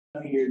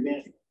Your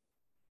admin.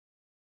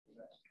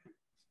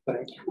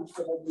 Thank you.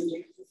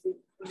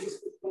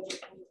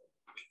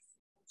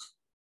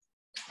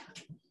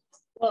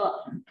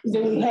 Well,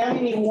 do we have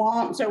any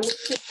wants or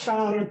wishes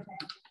from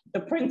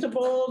the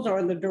principals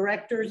or the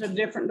directors of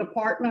different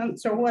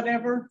departments or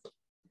whatever?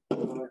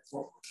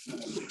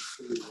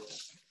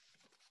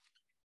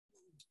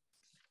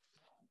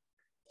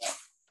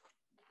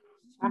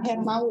 I have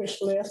my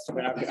wish list.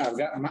 I've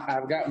got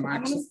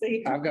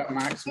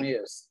Mike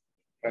Smith's.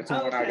 That's the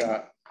one I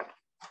got.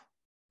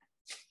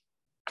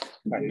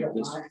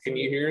 Can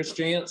you hear us,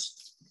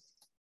 Chance?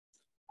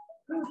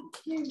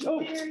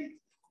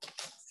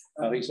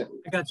 Oh, he said,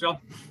 I got y'all.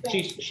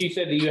 She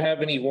said, do you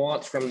have any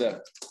wants from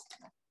the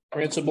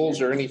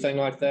principals or anything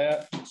like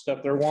that?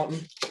 Stuff they're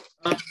wanting?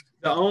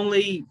 The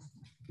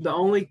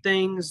only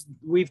things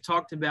we've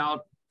talked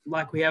about,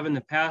 like we have in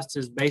the past,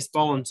 is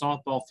baseball and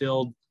softball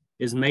field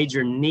is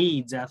major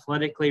needs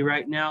athletically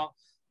right now.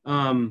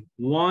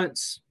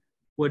 Wants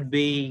would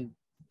be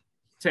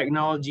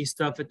technology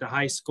stuff at the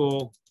high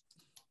school.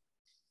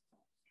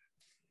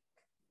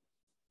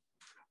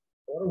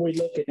 What are we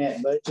looking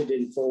at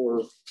budgeting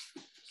for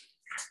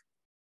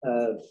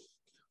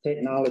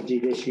technology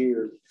this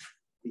year?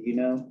 Do you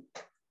know?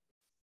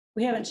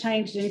 We haven't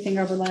changed anything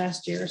over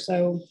last year,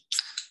 so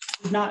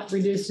we've not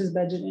reduced his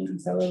budget, and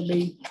so it'll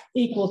be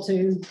equal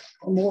to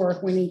or more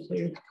if we need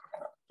to.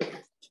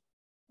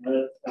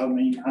 I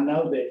mean, I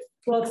know that.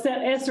 Well,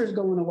 except Esther's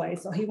going away,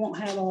 so he won't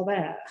have all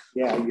that.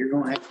 Yeah, you're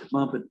going to have to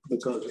bump it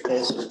because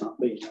Esther's not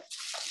being.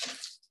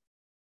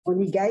 When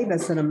he gave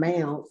us an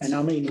amount. And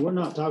I mean, we're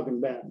not talking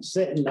about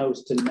setting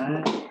those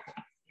tonight.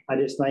 I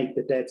just think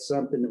that that's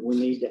something that we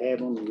need to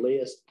have on the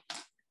list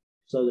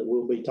so that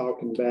we'll be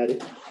talking about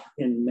it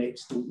in the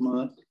next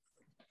month,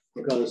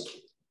 because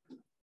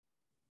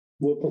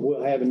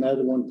we'll have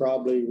another one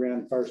probably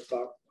around 1st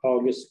of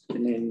August,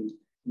 and then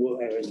we'll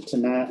have it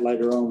tonight.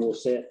 Later on, we'll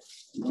set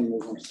when we're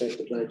going to set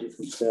the budget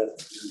and stuff, and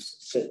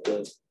set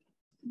the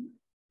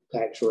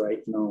tax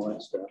rate and all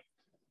that stuff.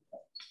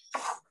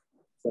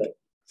 But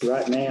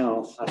right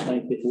now, I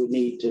think that we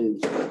need to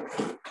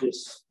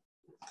just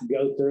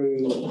go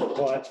through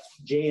what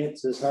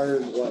Jance has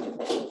heard, what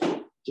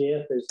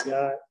Jeff has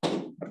got.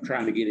 I'm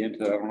trying to get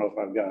into it. I don't know if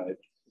I've got it.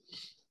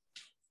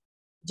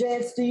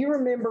 Jess, do you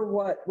remember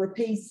what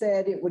Rapee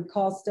said it would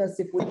cost us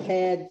if we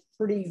had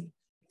pretty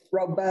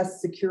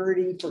robust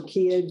security for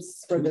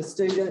kids, for the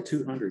students?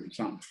 200 and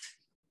something.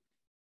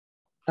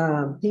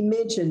 He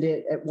mentioned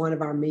it at one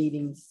of our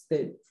meetings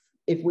that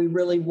if we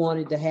really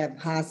wanted to have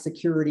high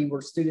security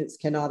where students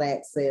cannot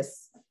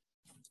access.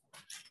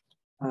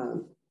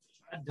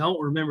 I don't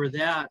remember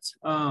that.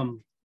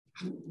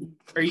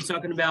 Are you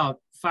talking about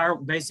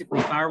basically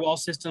firewall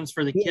systems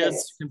for the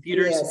kids'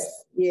 computers?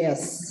 Yes,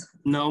 yes.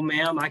 No,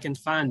 ma'am, I can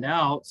find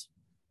out.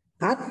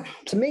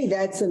 To me,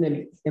 that's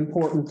an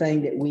important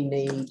thing that we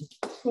need.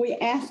 We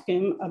asked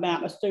him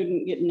about a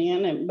student getting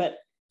in, but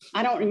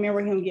I don't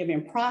remember him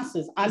giving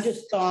prices. I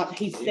just thought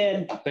he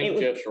said. I think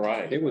Jeff's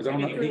right. It was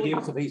on. He gave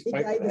us a piece of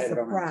paper. He gave us a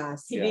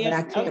price, Yeah. but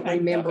I can't Okay.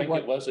 remember I think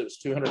what. it was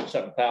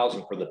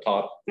 207,000 for the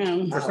top.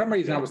 For some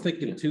reason, I was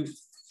thinking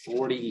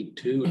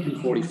 242,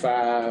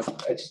 245.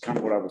 That's kind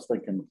of what I was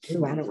thinking.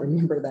 Ooh, I don't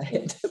remember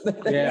that.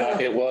 Yeah,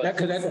 It was.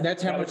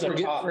 That's how much we're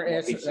getting for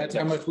Esther. That's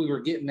how much we were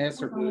getting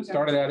Esther. We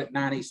started out at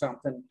 90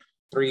 something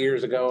 3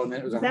 years ago, and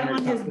then it was Is that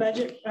 100 on his something.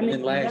 budget? I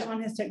mean, was that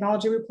on his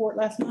technology report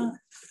last month?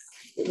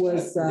 It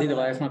was Either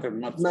last month or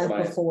month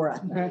before.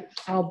 Okay,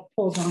 I'll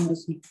pull on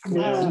this. He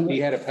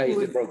had a page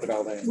that broke it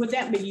all down. Would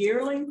that be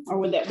yearly, or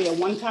would that be a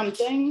one-time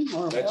thing,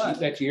 or what?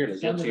 That's yearly.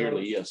 That's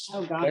yearly, yes.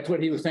 Oh, God. That's what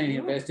he was saying. He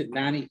invested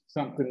 90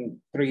 something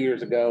 3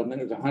 years ago, and then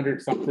it was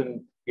 100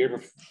 something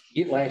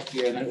last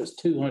year, and then it was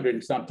 200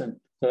 and something.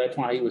 So that's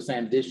why he was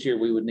saying this year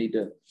we would need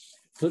to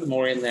put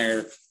more in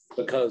there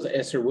because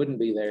Esther wouldn't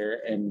be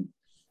there. And,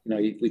 you know,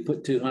 we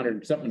put 200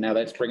 and something. Now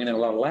that's bringing in a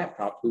lot of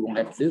laptops. We won't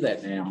have to do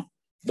that now,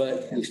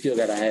 but we still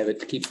got to have it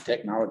to keep the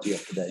technology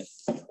up to date.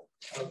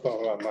 I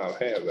thought I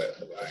might have that,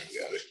 but I ain't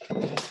got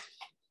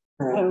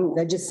it.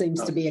 That just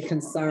seems to be a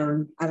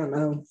concern. I don't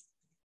know,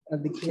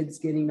 of the kids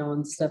getting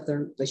on stuff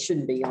they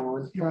shouldn't be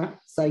on, Right.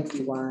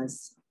 safety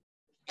wise,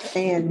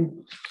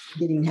 and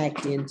getting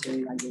hacked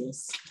into, I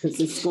guess, because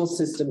the school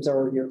systems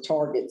are your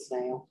targets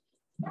now.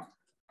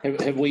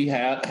 Have we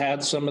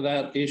had some of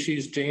that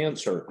issues,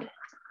 Jance, or?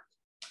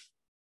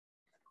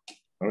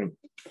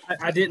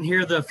 I didn't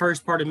hear the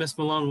first part of Miss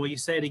Malone. Will you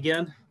say it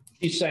again?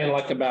 He's saying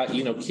like about,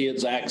 you know,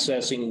 kids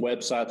accessing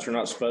websites they're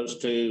not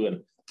supposed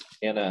to,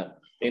 and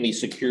any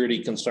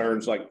security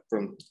concerns like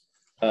from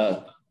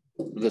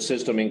the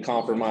system being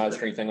compromised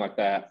or anything like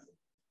that.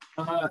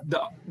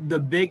 The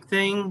big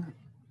thing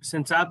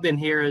since I've been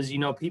here is, you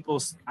know,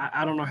 people,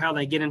 I don't know how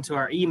they get into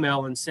our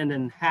email and send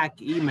in hack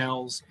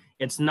emails.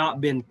 It's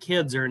not been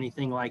kids or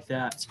anything like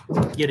that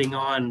getting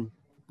on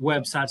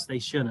websites they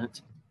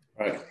shouldn't.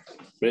 Right.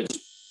 But it's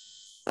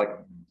like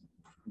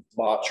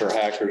bots or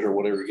hackers or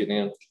whatever get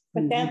in.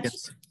 But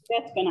that's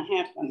going to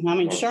happen. I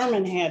mean,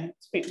 Sherman had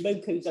spent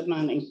bukus of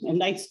money,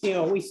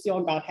 and we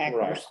still got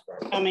hackers.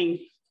 Right. I mean,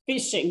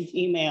 phishing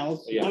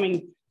emails. Yeah. I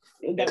mean,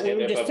 that we And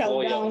were if just a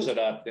told, employee opens don't,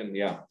 it up, then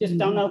yeah. just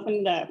don't open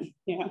it up,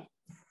 yeah.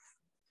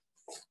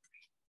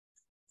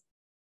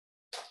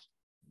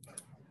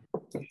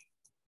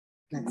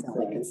 That's the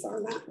only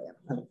concern I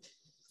have.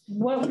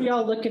 What were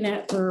y'all looking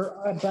at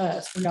for a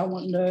bus? We don't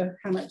want to,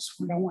 how much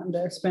we don't want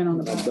to spend on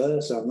a A bus?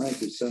 bus, I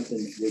think, is something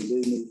that we do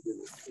need to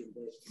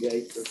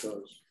investigate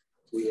because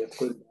we have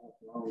put it off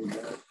long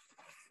enough.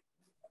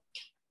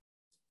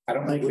 I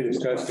don't think we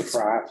discussed the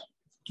price.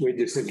 We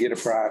just said get a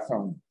price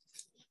on,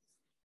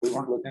 we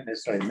weren't looking at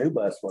necessarily a new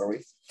bus, were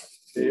we?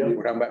 Yeah. We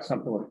were talking about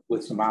something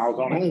with some miles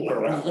on it for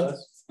a route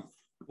bus.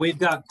 We've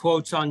got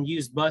quotes on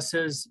used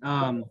buses,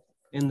 and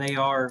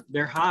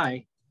they're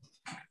high,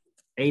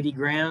 80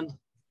 grand,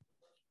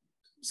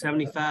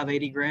 75,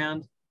 80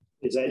 grand.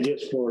 Is that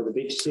just for the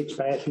big 6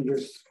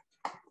 passengers?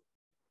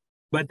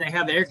 But they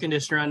have air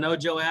conditioner. I know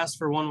Joe asked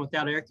for one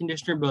without air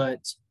conditioner, but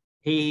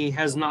he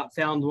has not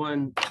found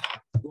one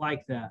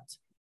like that.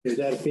 Is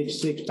that a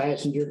 56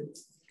 passenger?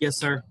 Yes,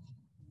 sir.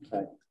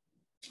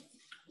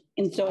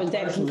 And so is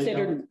that Personally,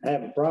 considered, don't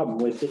have a problem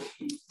with it.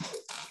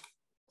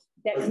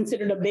 that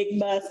considered a big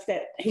bus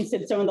that he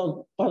said some of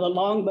those, or the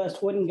long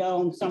bus wouldn't go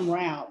on some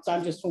routes? I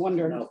just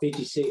wondered. No,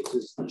 56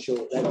 is the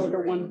short. that's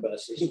Shorter the one.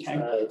 Buses.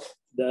 Okay.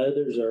 The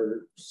others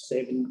are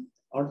 7,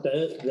 aren't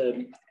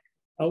the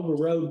over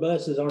road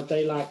buses, aren't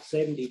they like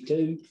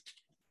 72,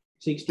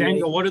 68?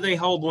 Daniel, what do they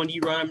hold when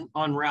you run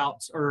on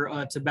routes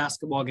or to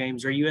basketball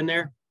games? Are you in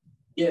there?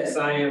 Yes,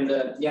 I am.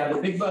 The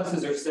big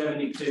buses are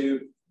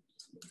 72.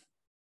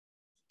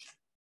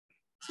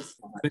 It's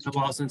been a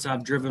while since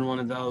I've driven one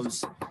of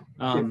those.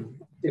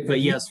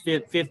 But yes,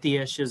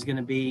 50-ish is going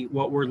to be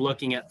what we're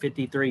looking at,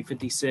 53,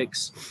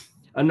 56.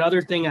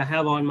 Another thing I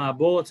have on my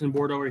bulletin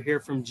board over here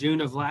from June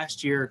of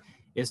last year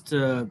is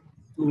to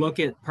look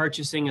at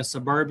purchasing a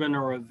Suburban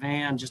or a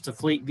van, just a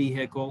fleet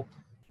vehicle.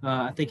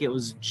 I think it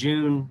was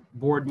June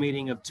board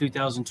meeting of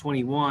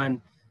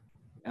 2021.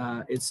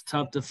 It's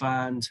tough to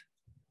find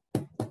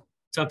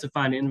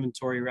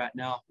inventory right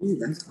now.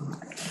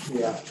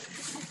 Yeah.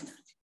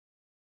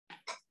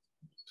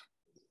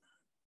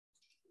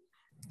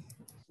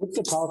 What's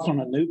the cost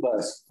on a new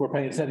bus? We're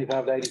paying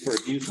 75 to 80 for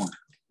a used one.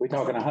 We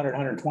talking 100,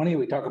 120?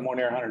 We talking more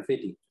near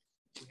 150?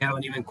 We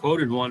haven't even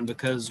quoted one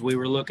because we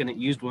were looking at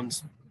used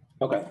ones.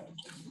 Okay.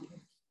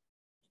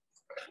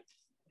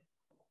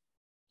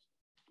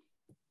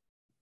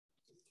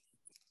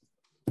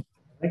 I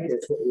think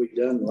that's what we've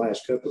done the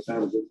last couple of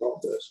times we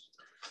bought this.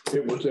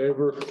 It was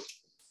ever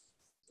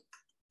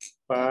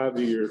 5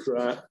 years,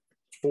 right?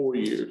 4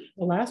 years.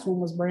 The last one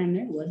was brand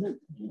new, wasn't it?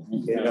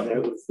 Yeah,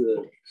 that was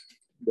the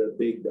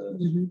big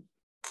bus.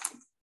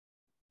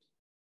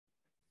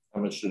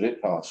 How much did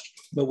it cost?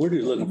 But we're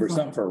just looking for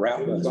something for a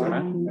route bus,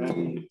 right?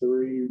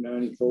 93,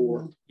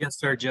 94. Yes,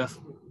 sir, Jeff.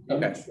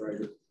 Okay.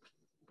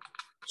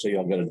 So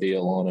y'all got a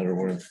deal on it or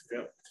whatever?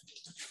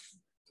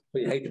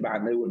 We'd hate to buy a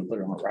new one and put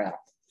it on a route.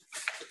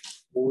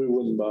 Well, we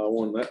wouldn't buy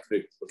one that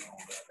big. For all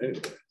that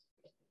anyway.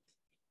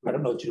 I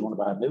don't know if you want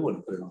to buy a new one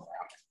and put it on a route.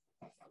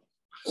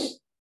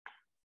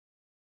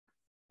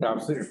 Now, I'm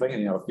sitting there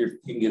thinking, if you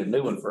can get a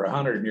new one for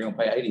 100 and you're going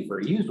to pay 80 for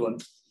a used one,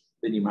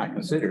 then you might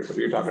consider it. If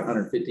you're talking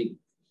 150,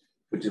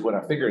 which is what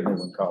I figured a new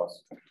one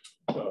costs,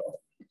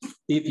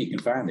 if you can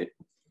find it.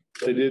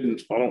 They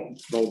didn't, I don't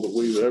know that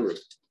we've ever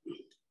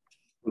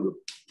put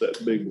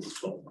that big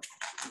one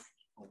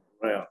on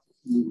the route.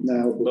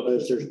 No,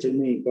 because there's too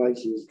many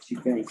places that you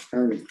can't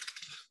turn it.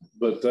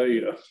 But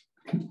they,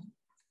 I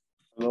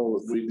know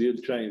that we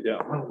did change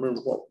out. I don't remember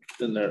what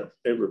was in there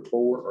every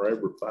 4 or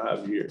every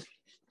 5 years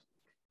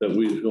that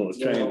we was going to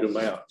change them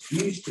out.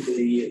 Used to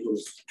be, it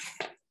was,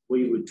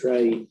 we would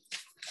trade.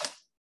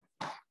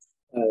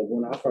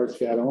 When I first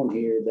got on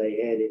here, they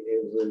had it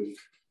every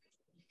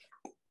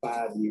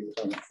 5 years.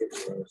 I think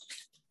it was.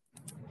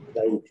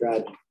 They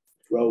tried to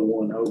roll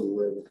one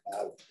over every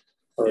 5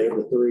 or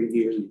every 3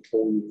 years,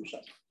 4 years.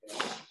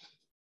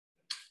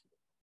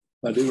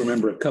 I do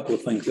remember a couple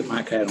of things that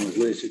Mike had on his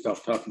list just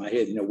off the top of my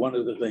head. One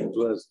of the things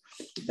was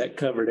that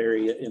covered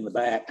area in the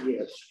back.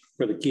 Yes.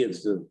 For the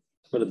kids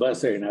for the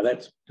bus area. Now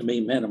that's to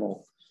me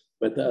minimal,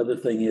 but the other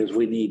thing is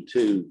we need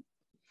to,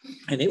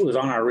 and it was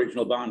on our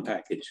original bond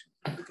package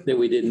that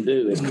we didn't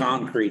do, is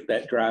concrete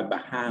that drive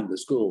behind the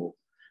school.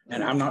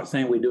 And I'm not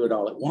saying we do it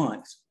all at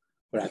once,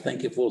 but I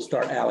think if we'll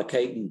start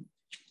allocating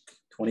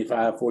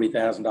 $25,000,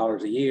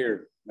 $40,000 a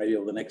year, maybe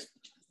over the next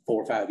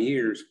 4 or 5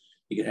 years,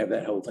 you could have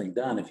that whole thing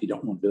done if you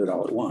don't want to do it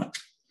all at once.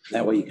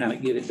 That way you kind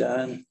of get it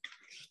done,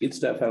 get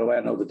stuff out of the way.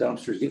 I know the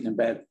dumpster's getting in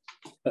bad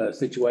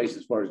situations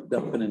as far as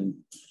dumping and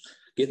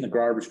getting the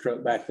garbage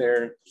truck back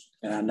there.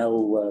 And I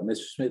know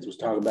Mr. Smith was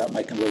talking about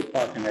making a little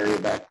parking area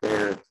back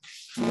there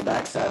on the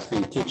backside for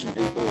your kitchen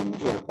people and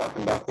get a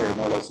parking back there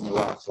more or less in the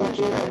rocks.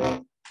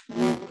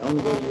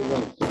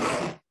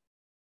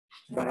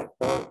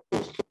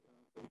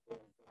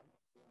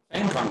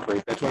 And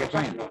concrete, that's what I'm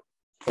saying.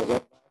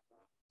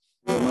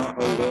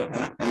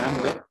 And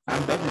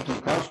I'm betting it's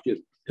gonna cost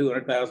you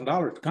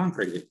 $200,000 to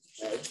concrete it.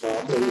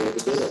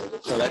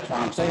 So that's why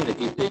I'm saying if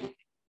you pick,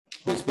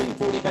 we spend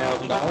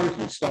 $40,000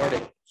 and start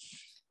at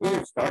We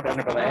either start down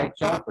there by the ag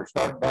shop or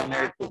start down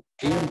there at the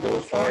gym, go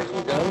as far as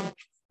we go.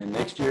 And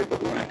next year,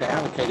 but we're gonna have to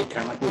allocate it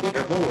kind of like we did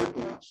our board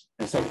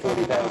and say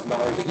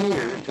 $40,000 a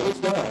year until it's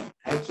done.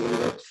 Actually,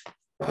 that's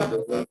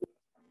probably.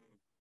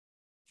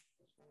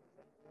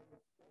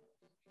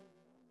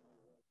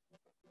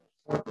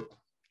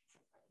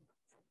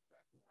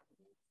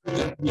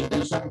 You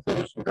do something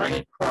for some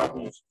drainage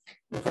problems.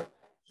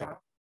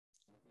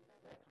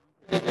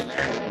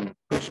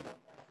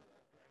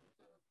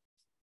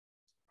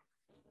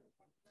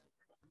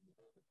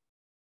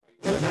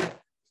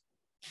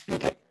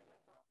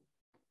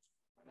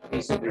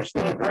 He said there's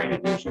still a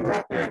drainage issue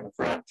right there in the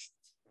front.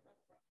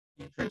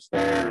 Entrance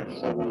there.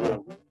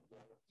 So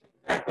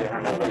exactly,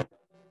 I know it's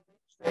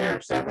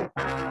there several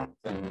times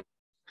and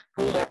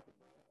cool up.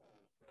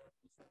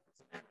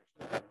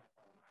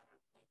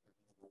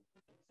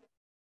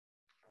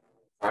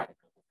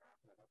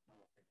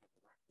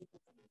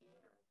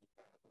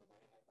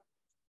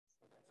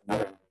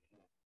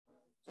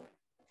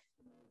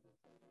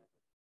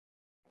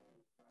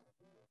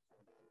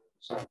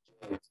 So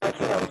that's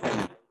what I was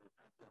thinking.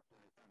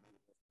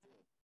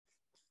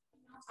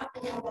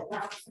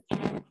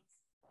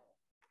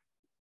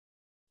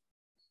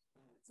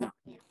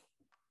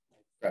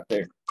 Right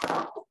there.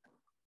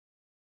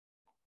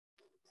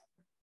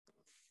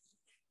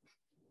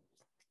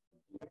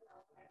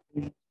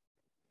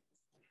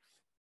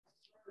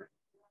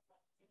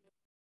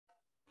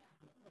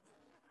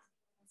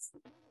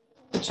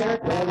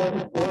 Check,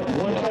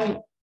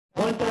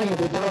 one thing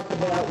we talked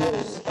about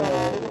was,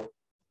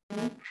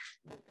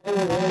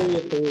 area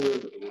for,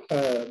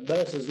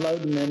 buses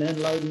loading and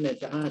unloading at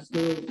the high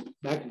school,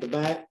 back at the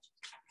back,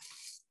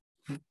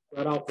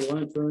 right off the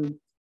lunchroom.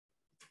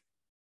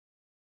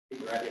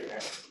 Right here.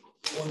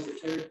 What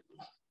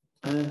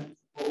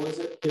was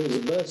it? It was a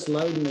bus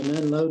loading and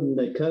unloading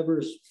the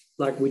covers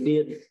like we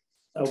did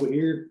over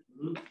here,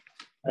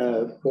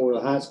 for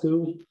the high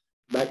school,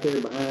 back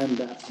there behind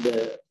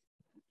the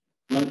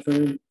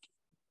lunchroom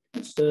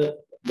and stuff,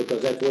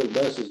 because that's where the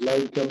buses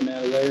load coming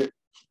out of there.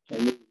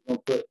 And we're gonna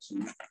put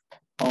some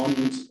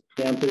awnings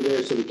down through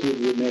there so the kids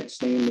wouldn't have to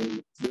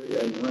stand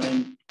and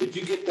rain. Did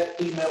you get that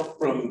email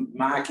from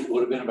Mike? It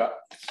would have been about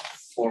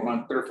 3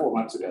 or 4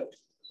 months ago.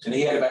 And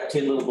he had about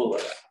 10 little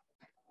bullets.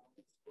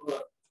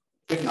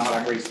 If not,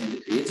 I can resend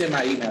it to you. It's in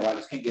my email. I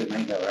just can't get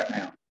an email right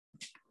now.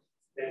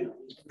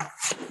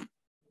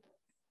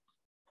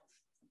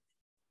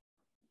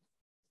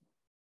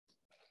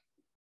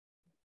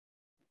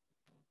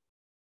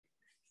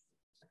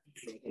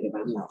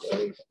 I'm not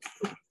worried.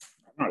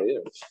 Not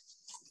either.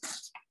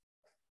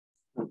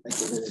 I don't think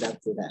we're gonna go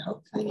through that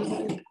whole thing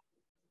again.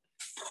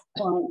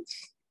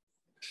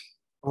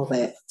 All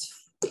that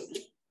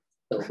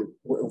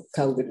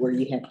COVID where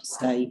you have to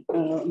stay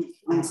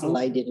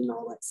isolated and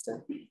all that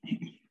stuff.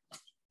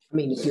 I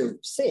mean, if you're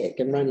sick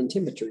and running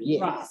temperature,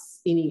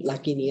 yes,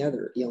 like any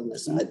other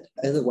illness.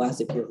 Otherwise,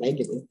 if you're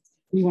negative,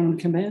 You want them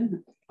to come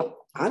in?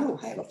 I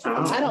don't have a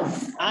problem. I don't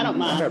I don't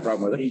mind. have a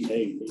problem with it.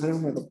 I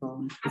don't have a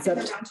problem. It's up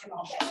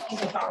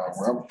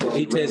to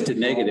He tested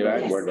negative. I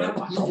ain't worried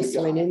about it. just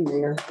went in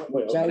there.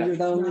 Joe, you're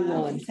the only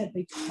one.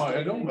 Oh,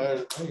 it don't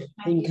matter.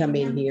 He can come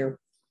in here.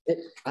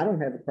 I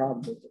don't have a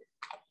problem with it.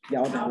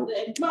 Y'all don't.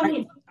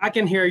 I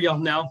can hear y'all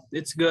now.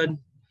 It's good.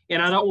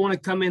 And I don't want to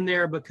come in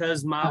there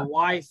because my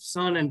wife,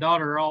 son, and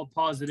daughter are all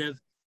positive,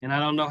 and I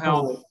don't know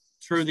how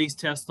true these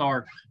tests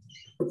are.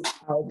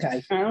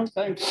 Okay. I don't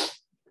think.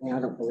 Yeah, I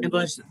don't believe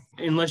it.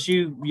 Unless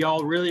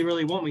y'all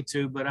really want me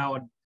to, but I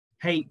would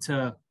hate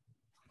to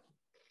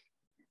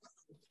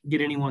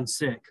get anyone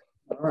sick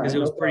because it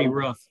was pretty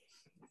rough.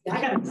 I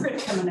got a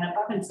trip coming up.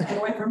 I've been staying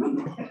away from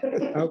them.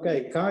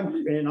 Okay,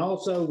 and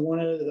also one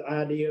of the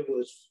idea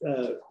was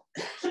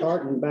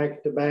starting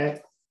back to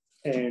back,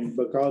 and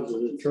because of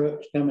the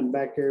trucks coming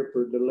back here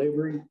for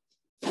delivery,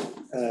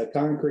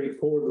 concrete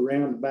poured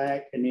around the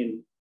back, and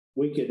then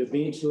we could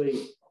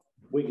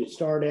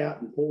start out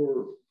and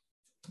pour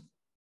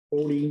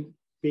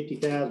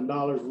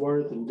 $40,000-$50,000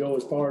 worth and go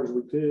as far as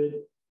we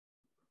could.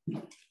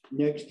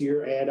 Next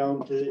year, add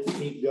on to it,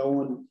 keep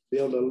going,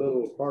 build a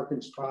little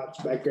parking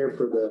spots back there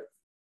for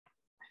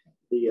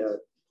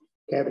the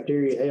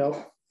cafeteria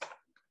help.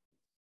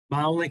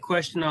 My only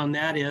question on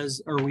that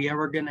is, are we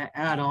ever going to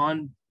add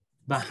on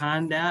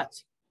behind that?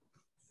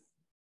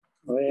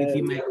 Well, If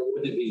you make,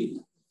 Would it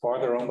be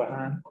farther on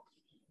behind?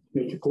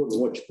 it's according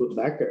to what you put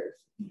back there.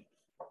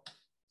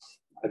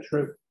 That's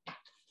true.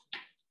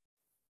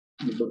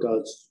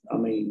 Because, I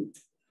mean,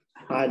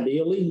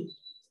 ideally,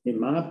 in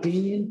my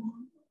opinion,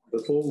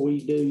 before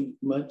we do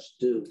much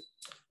to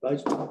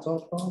baseball,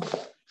 softball,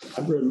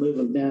 I'd rather move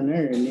them down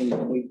there, and then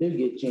when we do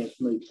get a chance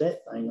to move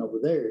that thing over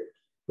there,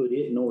 put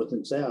it north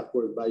and south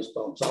where the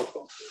baseball and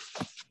softball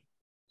is.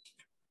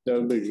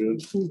 That'd be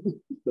good.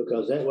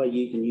 Because that way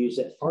you can use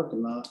that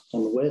parking lot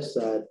on the west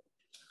side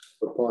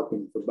for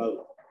parking for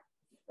both.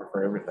 Or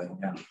for everything,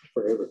 yeah.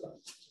 For everything.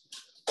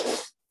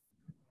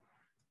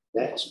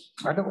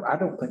 I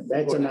don't think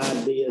That's an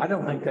idea. I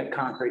don't think that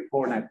concrete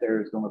pouring out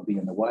there is going to be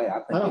in the way.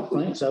 I don't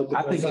think so.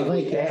 I think Because I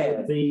think that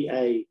would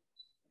be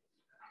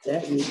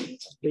That would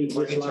be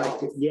just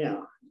like,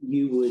 yeah,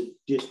 you'd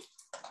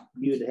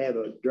have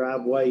a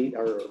driveway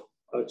or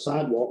a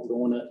sidewalk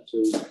going up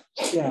to.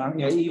 Yeah,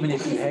 even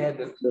if you had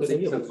to put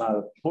in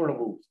some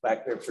portables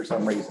back there for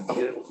some reason,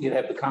 you'd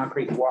have the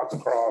concrete to walk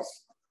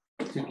across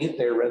to get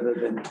there rather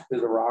than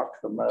through the rocks,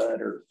 the mud,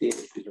 or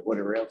ditches, or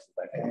whatever else.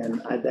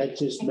 And that's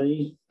just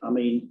me. I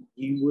mean,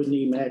 you wouldn't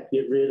even have to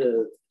get rid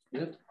of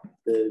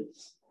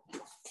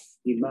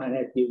you might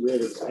have to get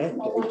rid of that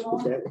gates,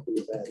 but that would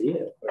be about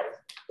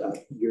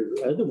it. Your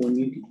other one,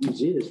 you could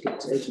use it as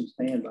concession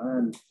stand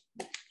behind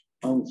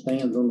on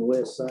stands on the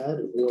west side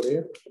or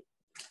whatever.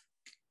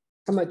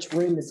 How much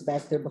room is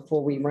back there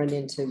before we run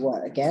into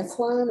what, a gas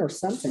line or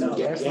something? No,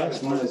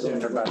 Gas line is on in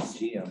there by the the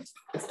gym.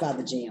 It's by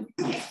the gym.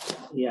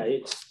 Yeah,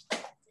 it's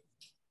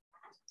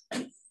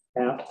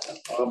out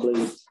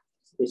probably,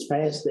 it's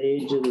past the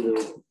edge of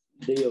the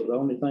deal. The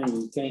only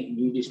thing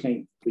you just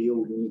can't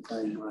build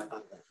anything like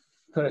that.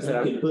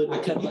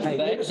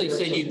 They actually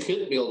said you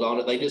could build on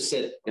it. They just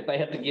said if they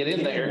have to get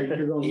in there,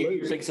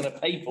 you're fixing to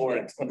pay for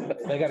it.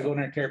 They got to go in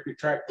there and tear up your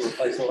track to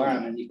replace the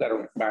line, and you've got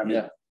to buy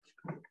them.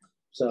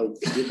 So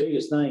the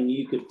biggest thing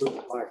you could put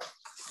like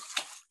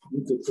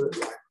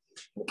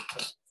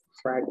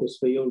practice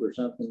field or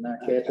something like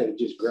that. They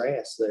just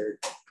grass there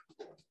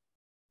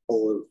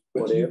or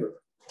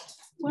whatever.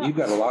 You've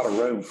got a lot of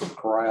room from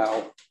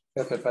corral,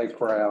 FFA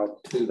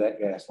corral to that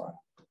gas line.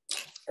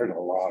 There's a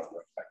lot of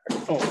room back there.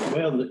 Oh,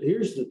 well,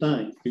 here's the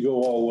thing. You go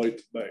all the way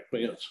to the back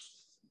fence.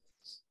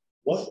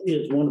 What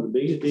is one of the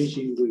biggest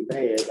issues we've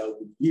had over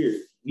the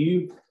years?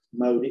 You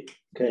mowed it,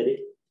 cut it,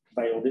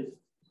 baled it.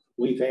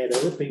 We've had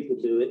other people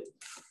do it.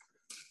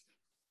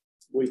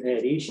 We've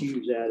had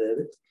issues out of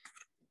it.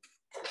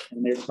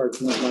 And their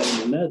person went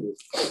on another.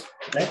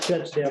 That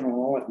cuts down on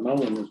all that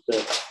mowing and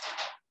stuff.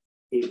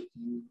 If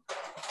you,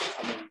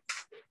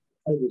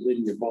 other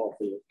than your ball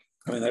field.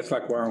 I mean, that's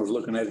like where I was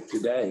looking at it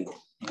today.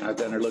 I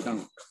was down there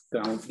looking,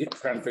 trying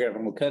to figure out if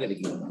I'm going to cut it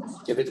again,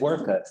 if it's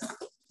worth cut.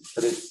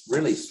 But it's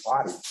really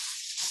spotty.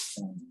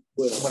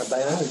 Well,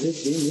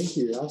 this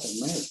year, I can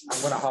imagine.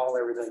 I'm going to haul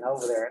everything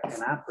over there,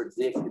 and I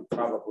predicted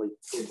probably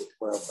 10 to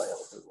 12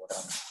 bales is what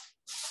I'm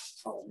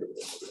hauling.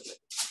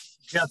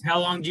 Jeff, how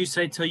long did you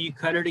say till you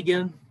cut it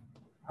again?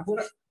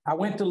 I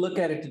went to look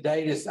at it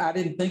today. I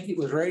didn't think it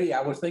was ready.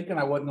 I was thinking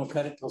I wasn't going to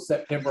cut it till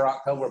September,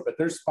 October, but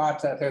there's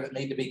spots out there that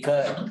need to be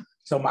cut.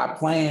 So my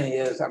plan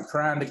is I'm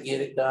trying to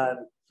get it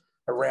done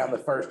around the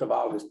 1st of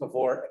August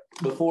before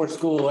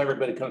school,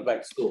 everybody comes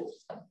back to school.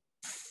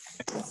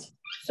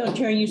 So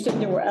Terry, you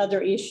said there were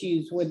other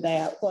issues with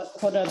that.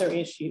 What other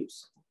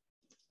issues?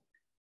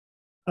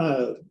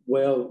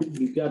 Well,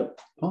 you've got a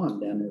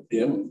pond down there.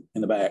 Yeah,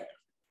 in the back.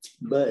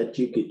 But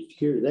you could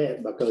cure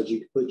that because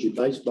you could put your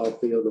baseball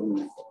field on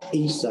the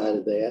east side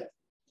of that,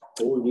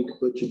 or you could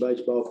put your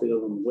baseball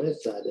field on the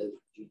west side of it.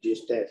 You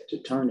just have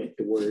to turn it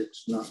to where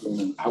it's not going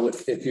to. I would,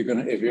 if you're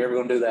ever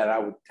going to do that, I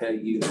would tell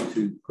you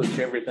to push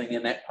everything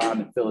in that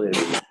pond and fill it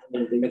in.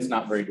 It's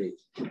not very deep.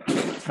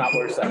 It's not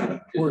worth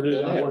saving. Not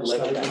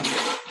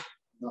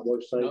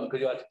worth saving. Because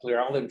you have to clear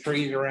all them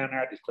trees around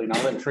there. Just clean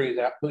all them trees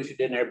out, push it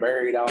in there,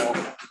 bury it all,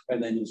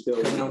 and then you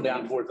still coming on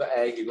down towards the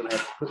ag. You're going to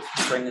have to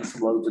bring in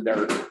some loads of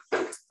dirt,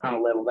 kind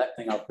of level that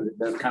thing off because it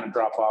does kind of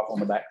drop off on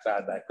the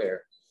backside back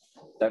there.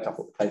 That's what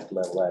it takes to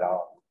level that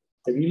off.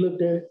 Have you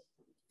looked at it?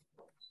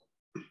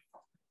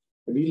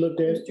 Have you looked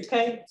at it? Mr.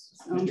 Cates?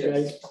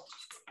 Okay.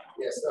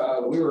 Yes,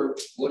 we were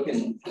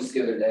looking just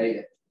the other day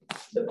at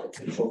the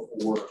potential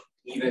for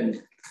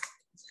even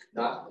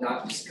not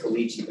just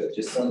caliche, but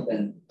just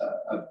something,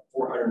 a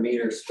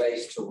 400-meter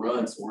space to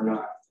run. So we're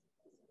not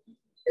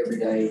every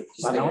day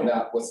just thinking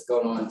about what's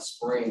going on in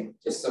spring,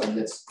 just something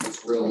that's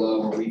real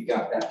low where we've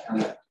got that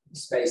kind of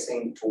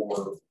spacing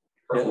for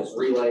hurdles,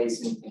 relays.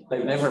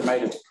 They've never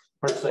made it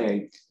per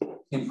se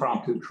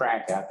impromptu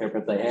track out there,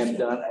 but they have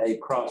done a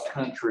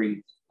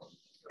cross-country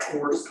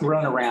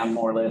run around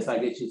more or less, I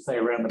guess you'd say,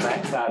 around the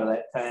backside of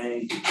that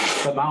tank.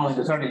 But my only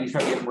concern is you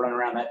start getting run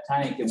around that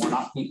tank and we're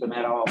not keeping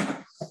that all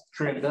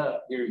trimmed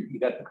up. You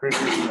got the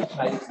critters and the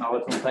snakes and all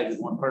that's going to take is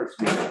one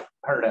person to get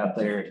hurt out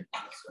there.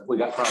 We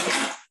got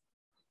problems.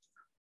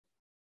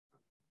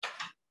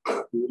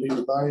 Do we need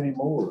to buy any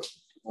more?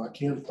 Why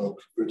can't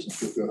folks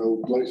took the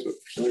whole place up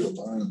for sale,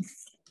 buying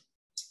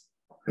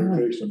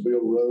irrigation and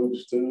build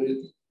roads to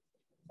it,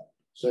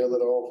 sell it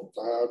off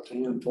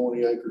 5, 10,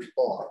 20 acre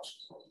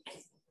spots?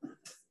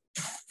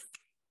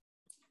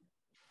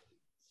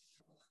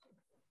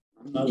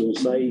 I'm not going to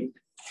say.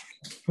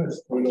 We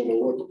don't know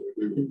what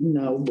to do.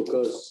 No,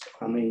 because,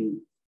 I mean,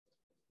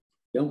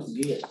 don't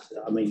forget,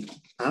 I mean,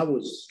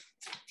 I'm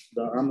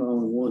the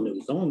only one that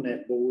was on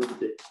that board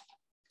that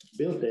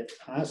built that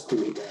high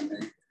school down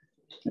there.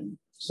 And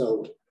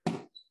so,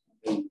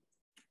 I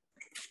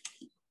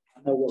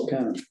know what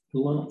kind of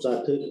lumps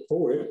I took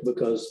for it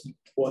because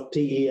what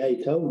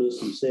TEA told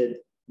us and said,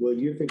 well,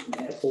 you're fixing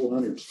to have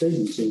 400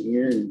 students in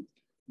here and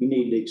you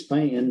need to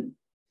expand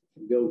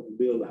and go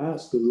build a high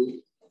school.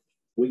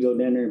 We go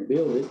down there and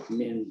build it, and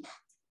then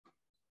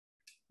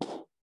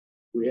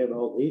we have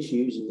all the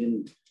issues. And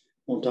then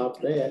on top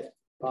of that,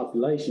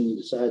 population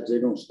decides they're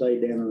gonna stay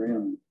down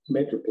around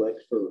Metroplex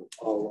for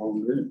all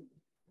longer,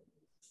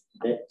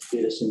 that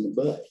hit us in the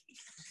butt.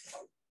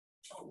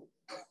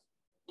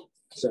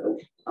 So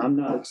I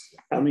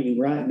mean,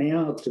 right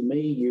now, to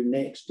me, your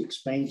next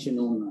expansion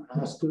on the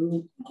high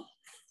school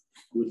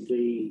would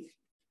be,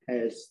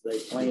 as they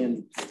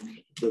plan,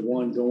 the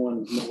one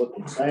going north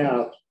and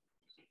south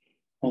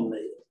on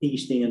the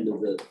east end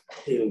of the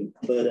hill,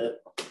 but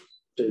up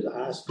to the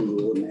high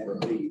school, and that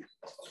would be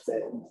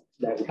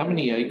that. How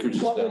many acres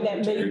is What would that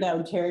be Terry?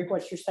 though, Terry,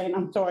 what you're saying?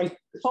 I'm sorry.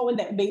 What would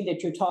that be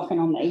that you're talking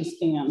on the east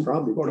end?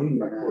 Probably.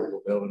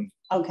 Portable building.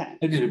 Okay.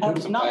 They just put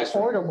It's some not classrooms.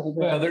 portable.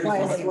 but Well, they're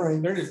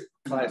classroom. just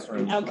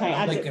classrooms. Okay,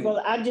 I'm I thinking-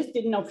 just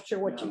didn't know for sure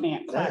what you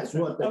meant. That's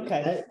what,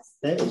 Okay.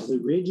 that was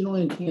the original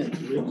intent.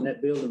 The reason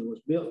that building was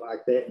built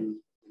like that and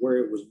where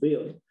it was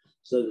built,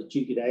 so that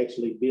you could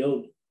actually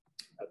build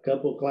a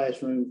couple of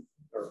classrooms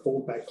or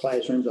 4-pack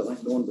classrooms, I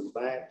think, going to the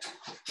back.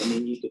 And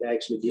then you could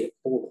actually get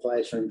 4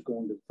 classrooms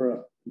going to the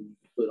front, and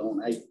put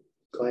on 8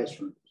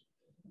 classrooms.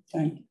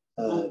 Okay.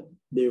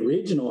 The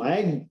original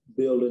ag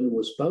building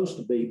was supposed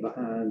to be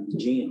behind the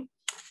gym.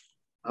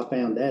 I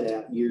found that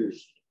out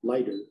years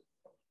later,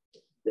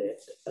 that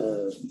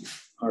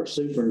our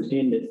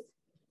superintendent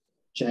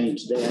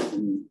changed that,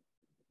 and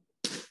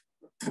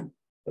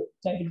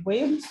David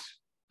Williams?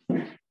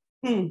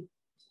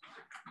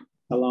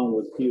 along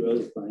with a few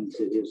other things,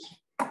 it is.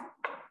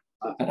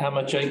 How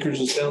much acres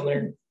is down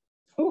there?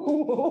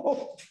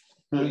 On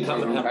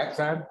the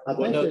backside? I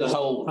Well, think no, the there's,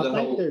 whole, I the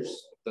think whole,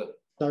 there's the-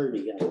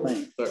 30, I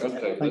think.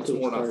 okay, that's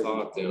more than I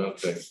thought then,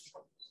 okay.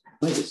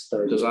 I think it's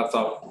 30. Because I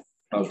thought,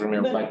 I was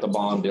remembering like the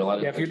bond deal. I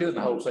didn't Yeah, if you're think- doing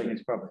the whole thing,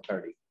 it's probably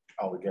 30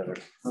 altogether.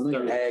 I think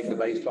The ag, the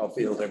baseball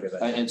field, everything.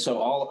 And so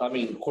all, I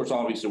mean, of course,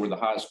 obviously where the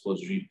high school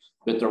is,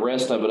 but the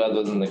rest of it,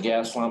 other than the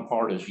gas line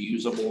part, is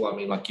usable. I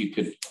mean, like you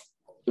could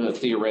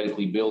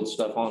theoretically build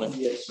stuff on it.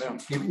 yes. Now,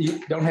 you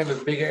don't have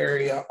as big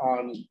area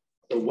on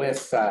the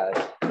west side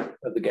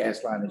of the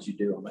gas line as you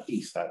do on the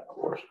east side, of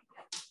course.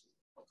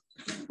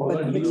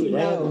 But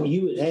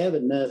you would have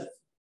enough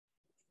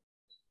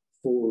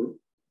for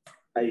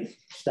a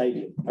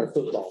stadium or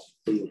football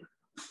field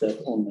stuff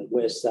on the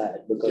west side,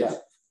 because Yeah.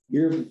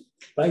 your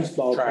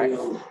baseball Track.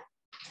 field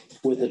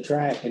with a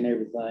track and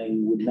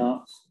everything would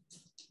not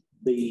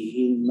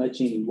be much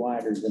any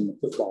wider than the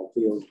football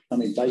field. I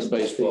mean,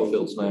 Baseball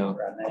fields now.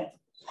 right now.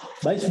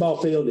 Baseball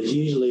field is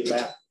usually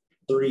about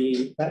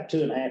 2.5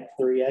 to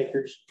 3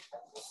 acres,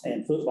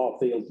 and football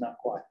field's not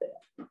quite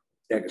that.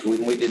 Yeah, because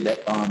when we did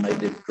that bond, they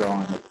did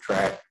drawing of the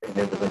track and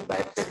everything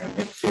back there, and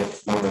it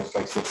fits more or less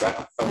like sits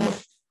out.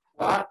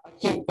 I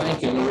keep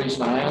thinking, the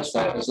reason I asked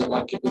that is that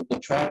like if the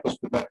track was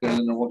put back there,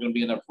 then there wasn't gonna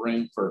be enough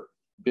room for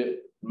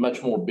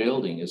much more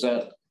building. Is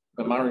that,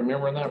 am I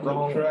remembering that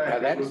wrong?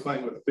 Track,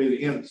 everything would fit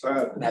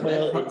inside. Now,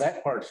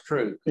 that part's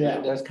true. Yeah.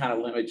 It does kind of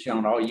limit you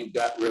on all you've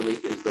got really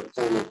is the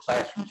 4 little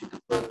classrooms you can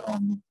put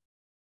on.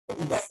 Well,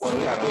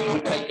 it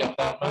would take up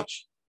that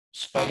much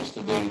space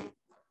to do.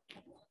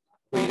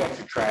 Well, you got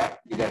your track,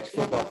 you got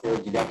your football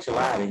field, you got your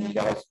lighting, you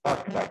got some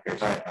parking back there.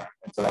 Right?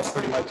 And so that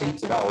pretty much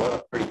eats it all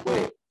up pretty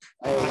quick.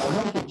 I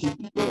think that you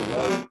could do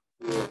a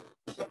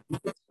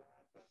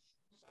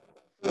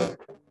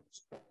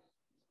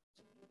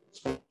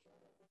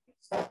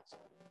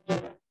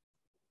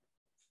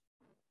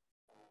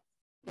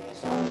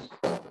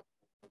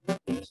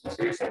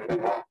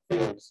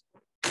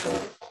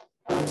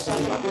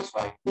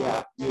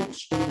yeah, you're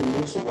shooting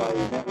this away,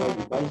 and that way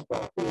the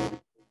baseball field.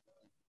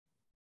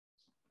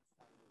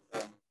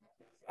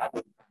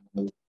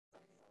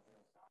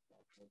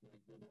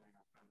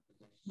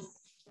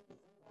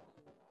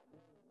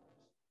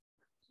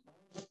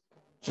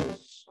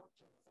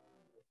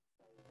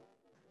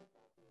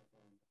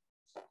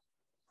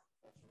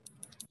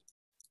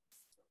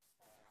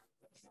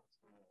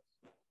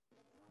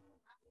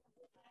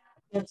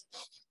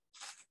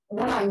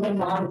 When I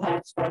lived on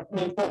tax for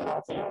new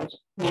football fields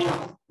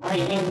now,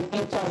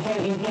 and so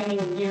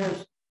having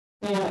years,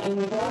 and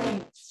we've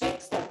already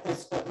fixed up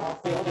this football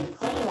field and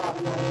put a lot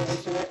of money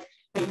into it,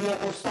 but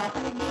yet we're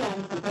stopping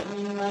again from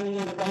putting any money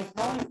into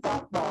baseball and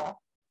softball.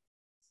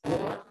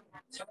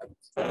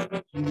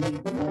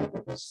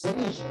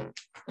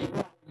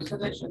 So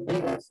they should be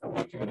that so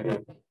much.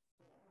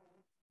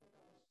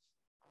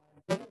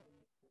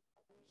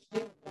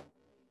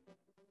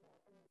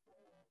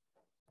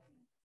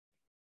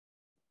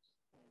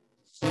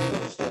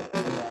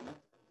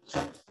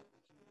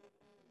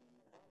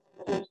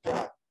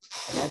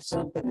 That's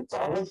something that's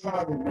always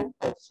bothered me.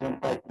 That's gonna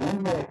take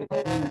one look at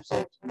that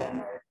intersection down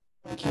there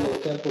and kill a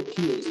couple of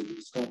kids, and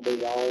it's gonna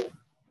be all.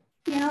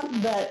 Yeah,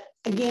 but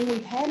again,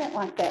 we've had it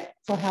like that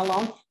for how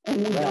long? And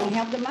we don't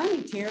have the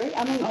money, Terry.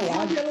 I mean, it's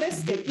not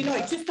realistic.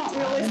 It's just not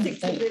realistic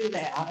to do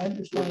that. I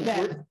understand.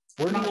 That-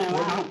 We're not,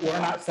 No, we're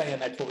not saying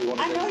that's what we want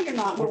to I do. know you're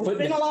not, but We're we putting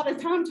spend a it- lot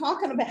of time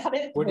talking about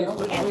it. We're just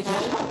putting it-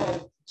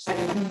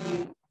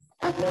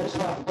 That's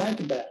what I think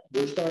about.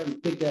 We're starting to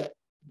pick up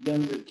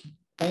younger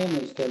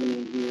families coming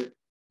in here.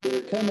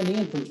 They're coming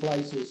in from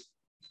places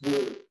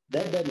where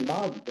that doesn't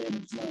bother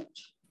them as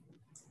much.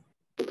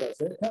 Because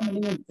they're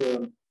coming in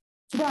from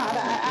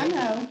Right, I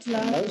know.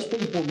 No. Those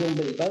people are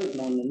gonna be voting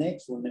on the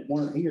next one that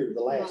weren't here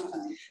the last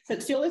time.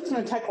 But still, it's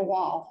gonna take a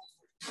while.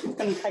 It's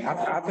gonna take a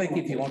while. I think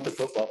if you want the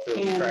football field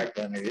and track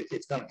down there,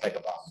 it's gonna take a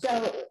while.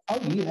 So, Oh,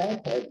 you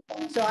have to have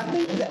fun. so I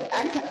think that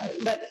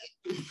but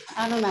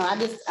I don't know. I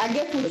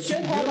guess we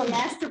should have a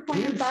master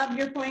plan,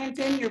 5-year plan,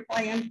 10-year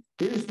plan.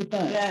 Here's the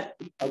thing, That,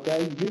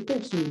 okay, you're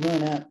fixing to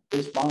run out,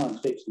 this bond's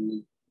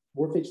fixing,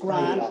 we're fixing to pay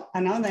it right, off.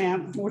 I know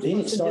that. We're Then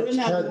it supposed to do starts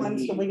another hurting one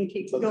so you we can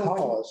keep going.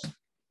 Because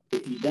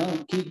if you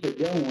don't keep it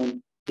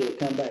going, it'll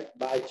come back to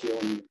bite you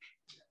on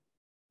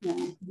Yeah,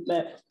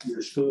 but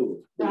your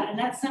school. right, and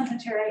that's something,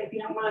 Terry, if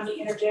you don't mind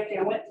me interjecting,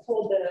 I went and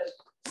pulled the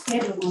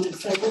schedule on it,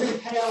 so we're gonna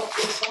pay off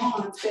this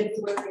bond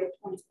February of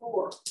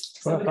 24.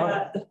 So we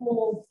got the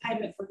full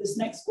payment for this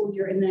next school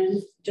year, and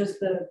then just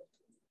the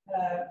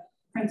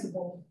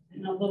principal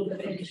and a little bit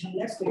of interest on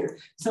next year.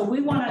 So we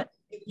wanna,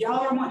 if y'all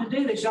are wanting to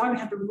do this, y'all are gonna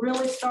have to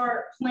really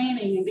start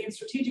planning and being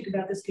strategic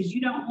about this, because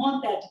you don't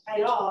want that to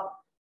pay off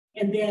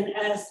and then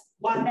us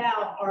wipe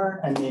out our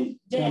And then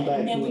debt, come back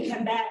and then we in.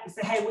 come back and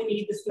say, hey, we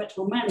need this much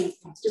more money.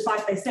 Just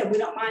like they said, we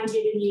don't mind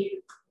giving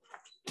you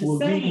the We'll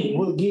same.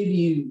 we'll give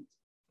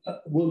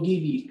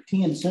you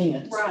 10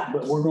 cents, Right.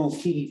 but we're gonna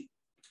keep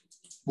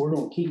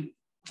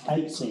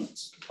 8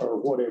 cents or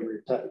whatever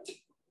it takes.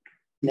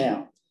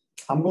 Now,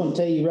 I'm gonna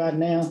tell you right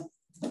now,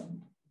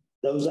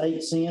 those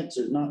 8 cents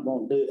is not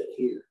gonna do it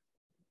here.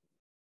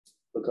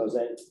 Because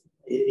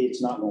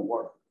it's not gonna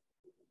work.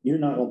 You're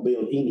not gonna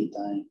build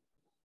anything.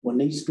 When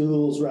these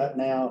schools right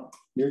now,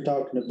 you're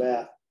talking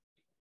about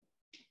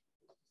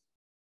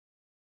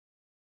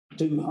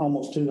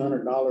almost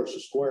 $200 a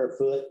square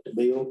foot to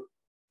build.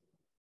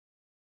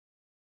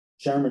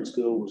 Sherman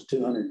School was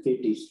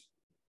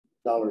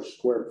 $250 a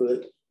square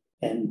foot.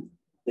 And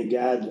the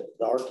guy,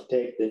 the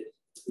architect that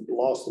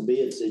lost the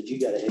bid said, you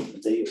got a heck of a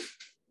deal.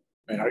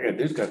 I mean, all I gotta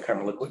do is kind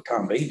of look what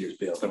Tom B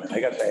just built. I mean,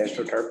 they got the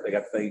AstroTurf, they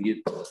got the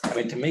thing. I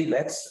mean, to me,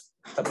 that's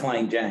a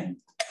plain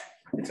Jane.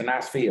 It's a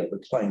nice field, but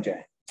it's plain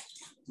Jane.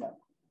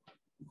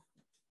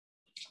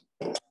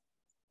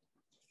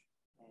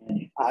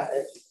 And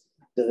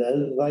the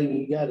other thing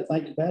you got to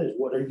think about is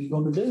what are you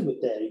going to do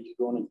with that? Are you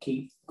going to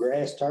keep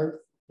grass turf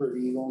or are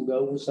you going to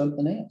go with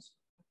something else?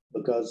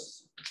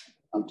 Because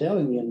I'm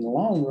telling you, in the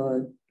long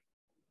run,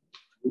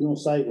 you're going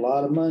to save a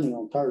lot of money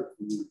on turf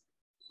and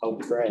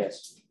over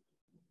grass.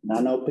 And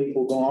I know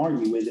people are going to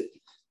argue with it,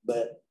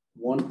 but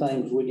one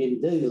thing we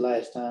didn't do the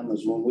last time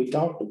was when we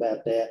talked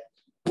about that,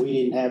 we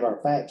didn't have our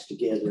facts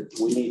together.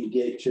 We need to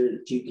get sure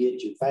that you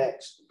get your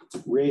facts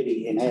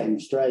ready and have them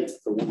straight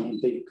for when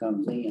people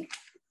comes in.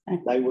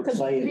 They were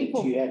saying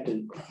that you have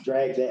to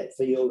drag that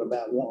field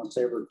about once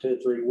every 2 or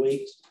 3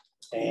 weeks,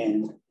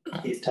 and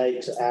it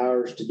takes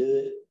hours to do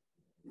it.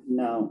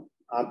 No,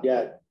 I've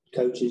got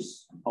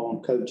coaches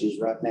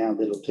right now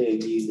that'll tell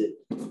you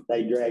that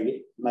they drag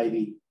it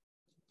maybe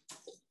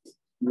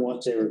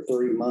once every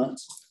 3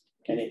 months,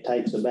 and it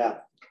takes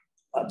about,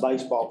 a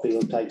baseball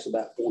field takes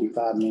about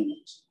 45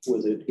 minutes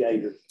with a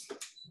gator.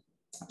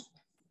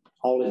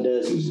 All it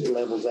does is it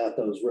levels out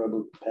those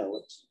rubber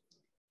pellets.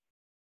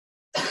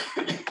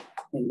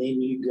 And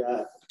then you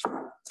got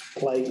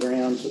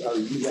playgrounds, or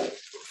you got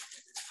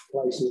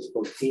places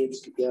for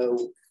kids to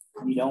go.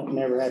 You don't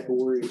never have to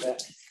worry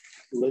about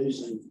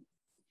losing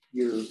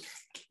your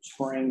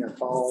spring or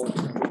fall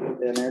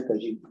down there,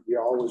 because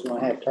you're always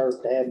going to have turf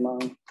to have them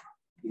on.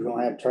 You're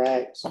going to have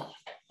tracks.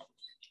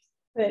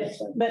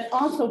 But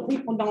also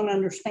people don't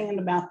understand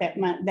about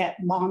that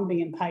bond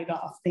being paid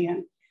off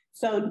then.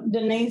 So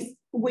Denise,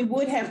 we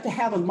would have to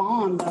have a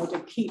bond though to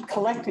keep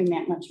collecting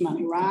that much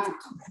money, right?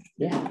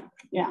 Yeah.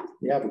 Yeah.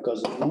 Yeah,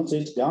 because once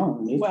it's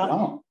gone, it's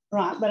gone.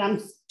 Right, but I'm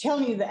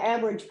telling you, the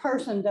average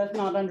person does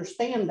not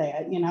understand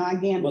that,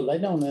 again. Well, they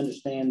don't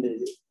understand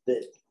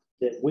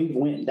that we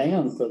went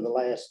down for the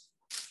last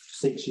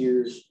 6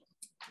 years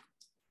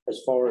as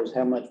far as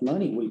how much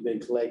money we've been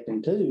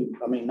collecting too.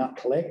 I mean, not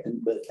collecting,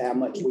 but how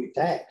much we've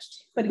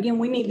taxed. But again,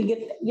 we need to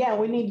get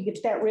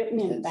that written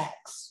in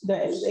facts,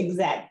 the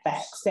exact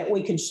facts that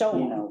we could show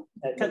them.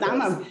 Because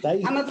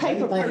I'm a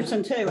paper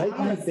person too. They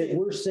think that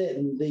we're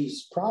setting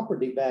these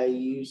property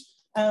values.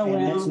 Oh, well.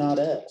 And that's not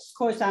us. Of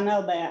course, I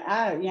know that.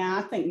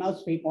 I think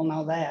most people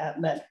know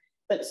that,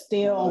 but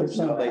still.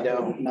 No, they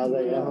don't. No,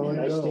 they don't.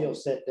 They still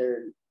sit there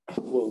and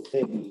will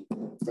tell you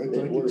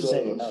that we're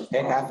setting those.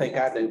 Heck, I think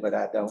I do, but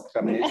I don't.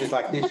 I mean, it's just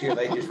like this year,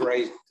 they just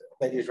raised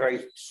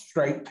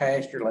straight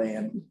pasture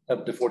land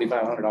up to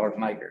 $4,500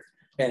 an acre.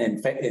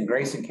 And in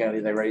Grayson County,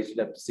 they raised it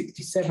up to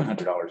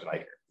 $6,700 an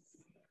acre.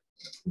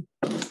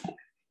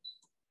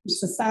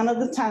 It's the sign of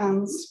the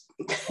times.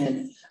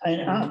 And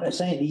I'm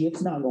saying,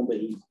 it's not going to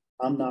be,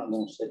 I'm not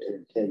going to sit there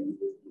and tell you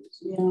what it is.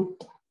 Yeah.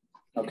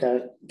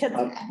 Okay,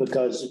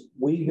 because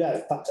we've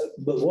got,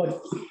 but what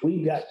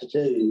we've got to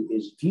do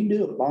is, if you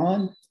do a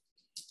bond,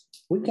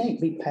 we can't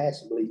be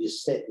passively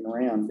just sitting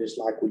around just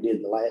like we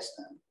did the last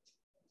time.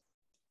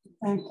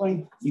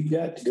 Exactly. You've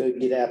got to go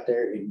get out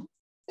there and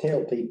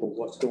tell people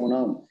what's going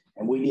on,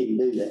 and we didn't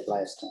do that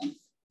last time.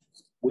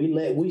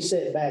 We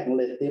sat back and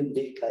let them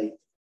dictate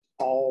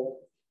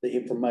all the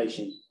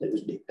information that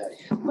was dictated.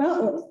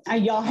 Well,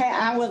 y'all had,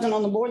 I wasn't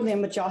on the board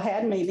then, but y'all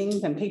had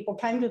meetings and people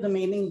came to the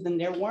meetings and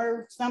there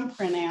were some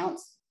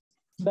printouts.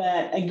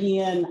 But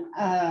again,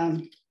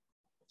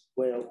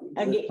 Well,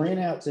 the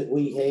printouts that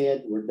we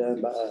had were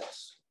done by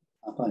us,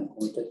 I think,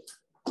 weren't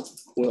they?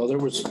 Well, there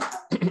was,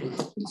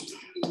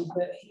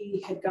 But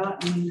he had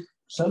gotten,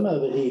 Some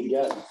of it he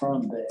had gotten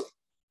from that.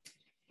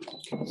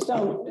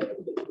 so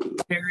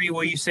Terry,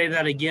 will you say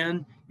that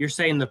again? You're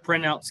saying the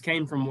printouts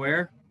came from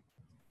where?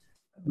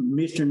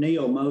 Mr.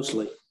 Neal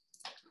mostly.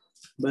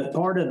 But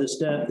part of the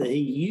stuff that he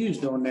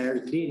used on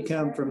there did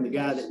come from the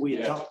guy that we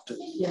had talked to.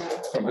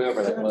 From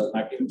whoever that was.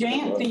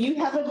 Jan, do you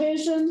have a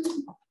vision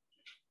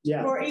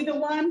Yeah, for either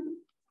one?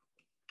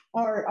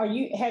 Or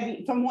have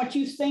you, from what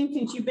you've seen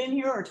since you've been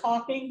here or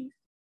talking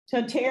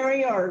to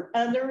Terry or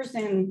others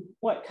and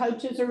what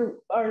coaches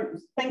are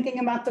thinking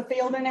about the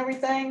field and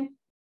everything?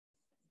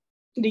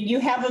 Do you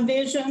have a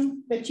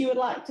vision that you would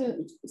like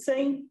to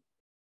see?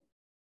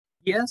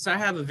 Yes, I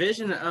have a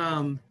vision,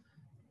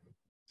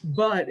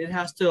 but it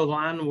has to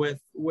align with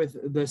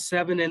the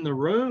 7 in the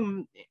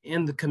room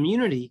in the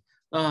community.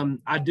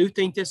 I do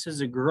think this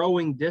is a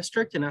growing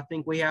district, and I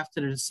think we have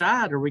to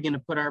decide: are we going to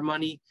put our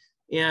money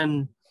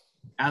in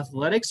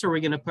athletics? Or are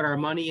we going to put our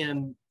money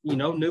in,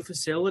 new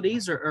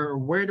facilities, or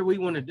where do we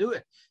want to do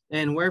it?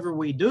 And wherever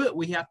we do it,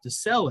 we have to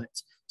sell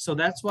it. So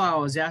that's why I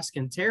was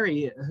asking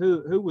Terry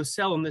who was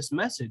selling this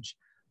message,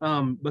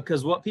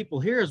 because what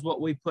people hear is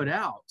what we put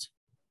out.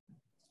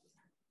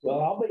 well,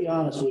 I'll be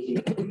honest with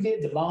you. We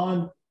did the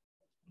bond.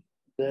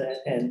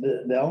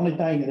 The only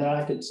thing that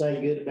I could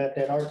say good about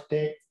that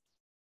architect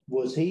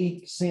was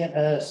he sent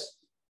us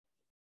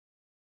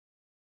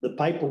the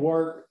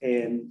paperwork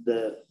and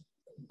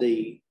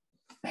the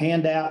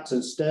handouts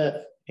and stuff,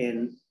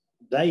 and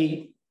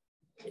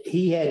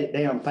he had it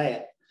down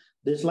pat.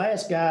 This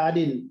last guy, I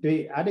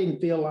didn't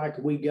feel like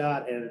we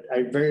got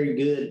a very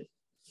good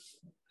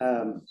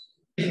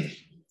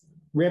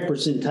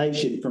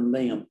representation from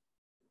them.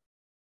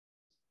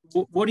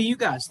 What do you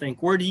guys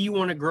think? Where do you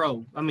want to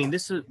grow? I mean,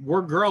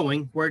 we're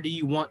growing. Where do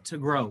you want to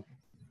grow?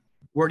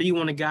 Where do you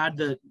want to guide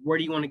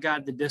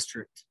the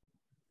district?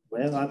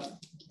 Well,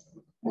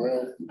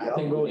 I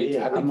think we need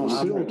to- I'm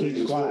gonna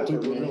keep quiet for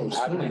a minute.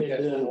 I think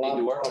that's what we need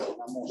to work on.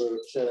 I'm gonna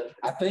shut up.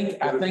 I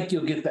think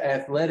you'll get the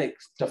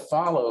athletics to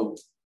follow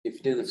if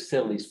you do the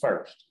facilities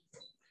first.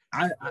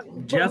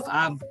 Jeff,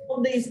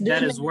 that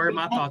is where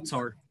my thoughts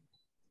are.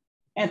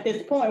 At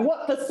this point,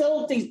 what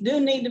facilities do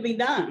need to be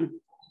done?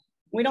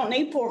 We don't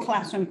need 4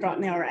 classrooms right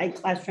now or 8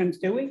 classrooms,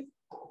 do we?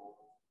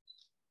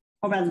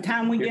 Or by the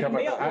time we You're get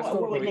talking built, about the high what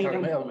school, will or we you're need talking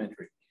about them?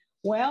 elementary?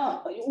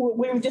 Well,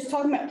 we were just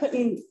talking about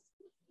putting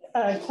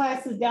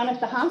classes down at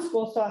the high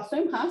school, so I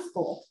assume high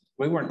school.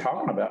 We weren't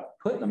talking about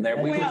putting them there.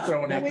 We were Well,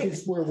 throwing out.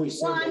 That's where we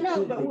said. Well, I they know,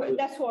 could but be put.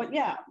 that's what,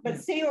 yeah. But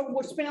see,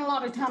 we're spending a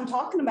lot of time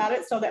talking about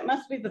it, so that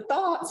must be the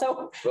thought.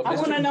 So Well, I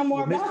want to know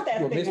more about that.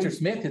 Well, then. Mr.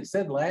 Smith had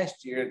said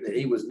last year that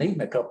he was needing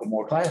a couple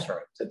more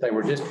classrooms, that they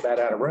were just about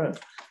out of room.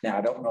 Now,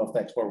 I don't know if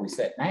that's where we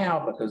sit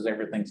now because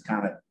everything's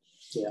kind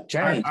of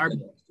changed.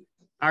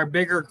 Our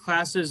bigger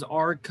classes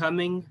are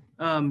coming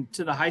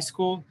to the high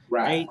school,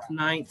 Right. 8th,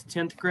 9th,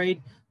 10th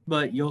grade,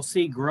 but you'll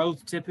see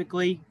growth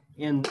typically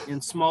in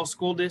small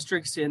school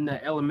districts in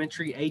the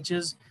elementary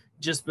ages,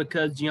 just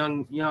because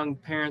young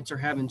parents are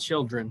having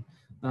children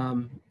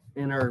and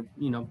are,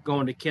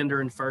 going to kinder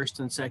and first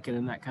and second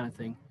and that kind of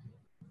thing.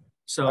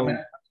 So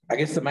I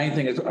guess the main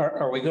thing is,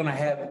 are we going to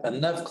have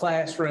enough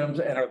classrooms,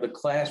 and are the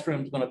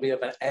classrooms going to be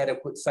of an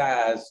adequate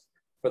size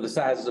for the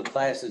sizes of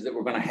classes that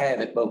we're going to have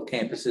at both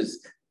campuses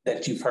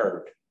that you've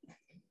heard?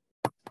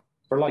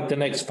 for like the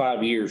next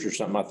 5 years or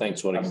something, I think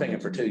is what I'm I'm thinking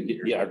thinking. for 2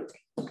 years. Yeah,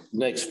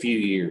 next few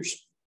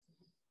years.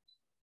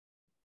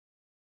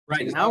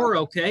 right now we're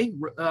okay.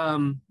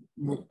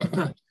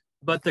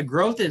 But the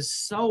growth is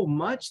so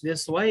much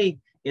this way,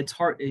 it's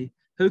hard.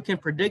 Who can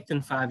predict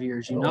in 5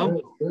 years,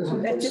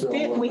 That's just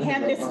it. We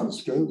had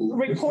this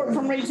report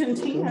from Region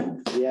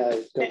 10 Yeah.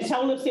 that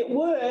told us it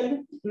would,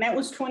 and that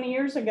was 20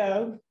 years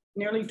ago,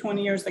 nearly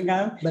 20 years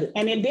ago,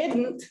 and it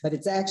didn't. But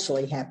it's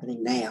actually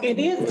happening now. It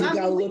is. You I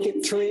go mean, we look can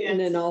at see Trenton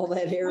it. and all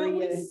that Well,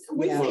 area.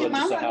 we Yeah. see them. I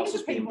Just the run houses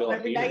into being people built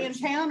every day in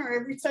here. town or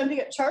every Sunday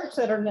at church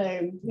that are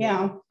new.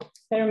 Yeah,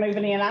 they're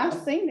moving in. I've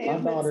seen My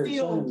it, but daughter's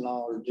still.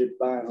 son-in-law are just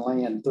buying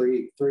land,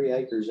 three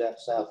acres out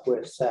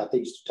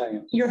southeast of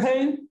town. You're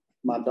who?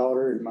 My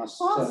daughter and my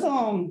son.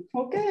 Awesome.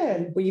 Well,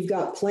 good. Well, you've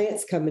got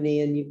plants coming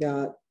in, you've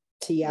got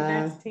TI.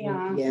 That's TI.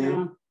 Yeah.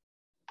 Yeah.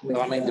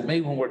 Well, I mean, to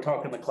me, when we're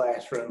talking the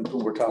classrooms,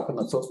 when we're talking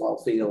the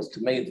football fields,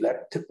 to me,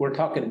 we're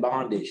talking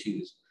bond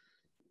issues.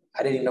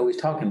 I didn't even know we was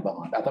talking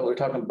bond. I thought we were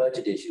talking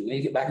budget issues. We need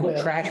to get back on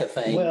Well, track of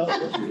things. Well,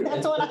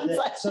 That's what I'm saying.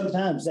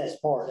 sometimes that's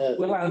part of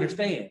Well, it. I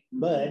understand.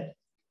 But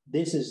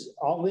this is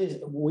all this,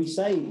 we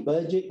say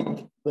budget,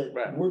 but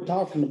Right. we're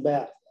talking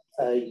about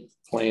a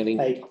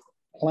Planning.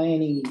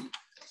 planning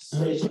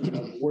session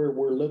of where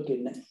we're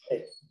looking at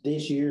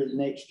this year,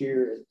 next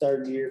year,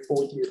 third year,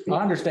 fourth year. fifth I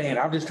year. understand.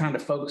 I'm just trying to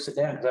focus it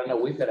down because I know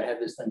we've got to have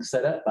this thing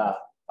set up by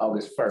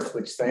August 1st,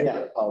 which is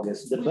Yeah.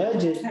 August. The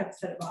budget. Have it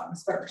set up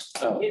August 1st.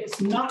 Oh. It's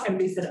not gonna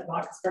be set up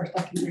August 1st,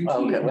 I can guarantee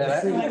Okay, you. well,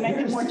 that- So they make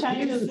it more Here's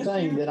changes. the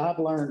thing that I've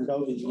learned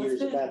over the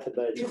years about the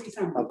budget, Busy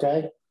summer.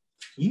 okay?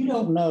 You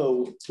don't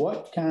know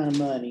what kind of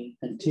money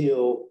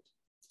until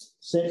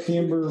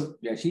September.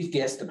 Yeah, she's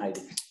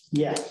guesstimated.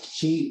 Yeah,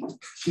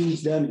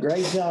 she's done a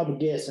great job of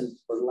guessing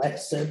for the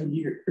last 7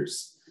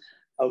 years.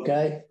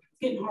 Okay, It's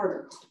getting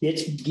harder.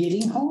 it's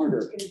getting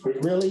harder. It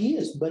really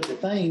is. But the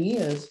thing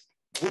is,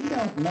 we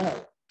don't know.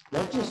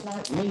 That's just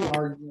like me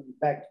arguing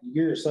back a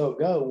year or so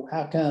ago.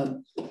 How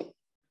come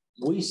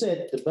we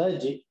set the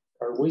budget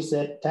or we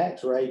set the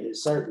tax rate at a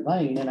certain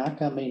thing, and I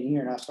come in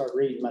here and I start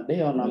reading my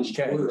deal and I'm It's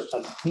changed. we're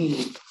a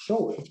penny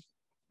short.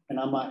 And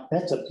I'm like,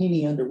 that's a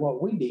penny under what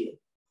we did.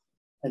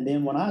 And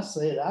then when I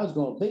said I was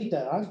gonna beat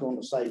that, I was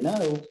gonna say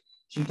no.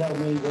 She told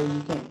me, well,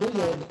 you can't do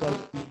that because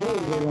if you do,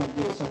 we're gonna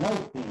give us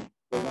another penny.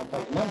 We're gonna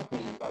take another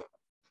penny.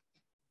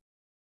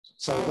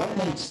 So that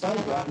needs to stay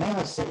right now.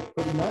 It's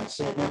pretty much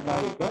set in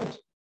everybody's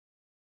budget.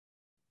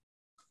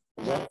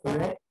 Is that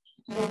correct?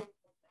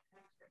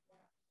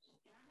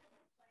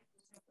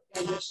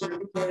 And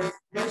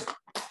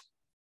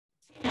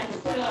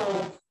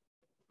 12,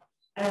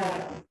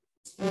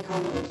 we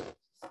call it.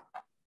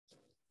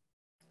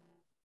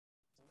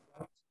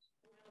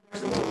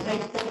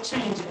 They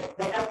change it,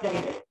 they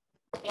update it.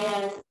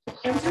 And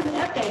every time they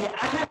update it,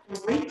 I have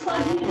to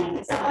re-plug in.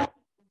 It's not like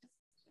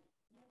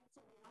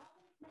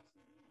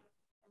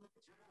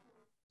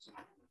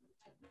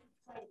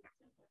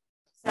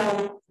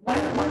so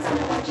once I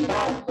know what you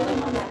got, put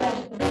them on that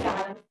budget for big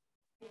item.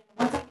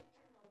 Once I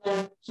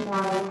get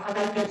tomorrow, I'm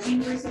going to do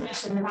team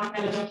resubmission and I'm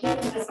going to be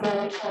keeping this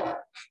money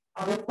for.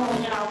 I'll be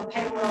pulling in all the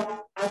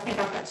payroll. I think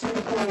I've got 2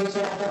 or 4 years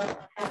that I don't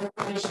have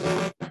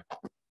information.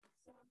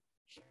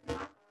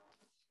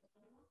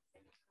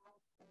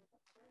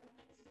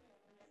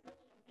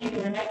 In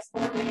the next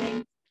board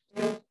meeting,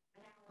 do an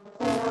hour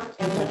before,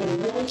 and we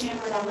can really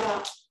hammer it all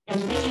out.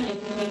 And then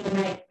if you need to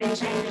make big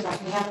changes, I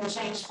can have them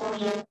changed for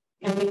you,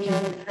 and we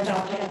can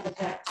adopt it at the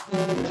tax.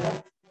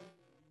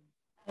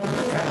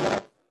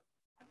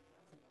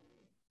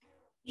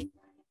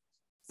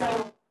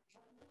 So.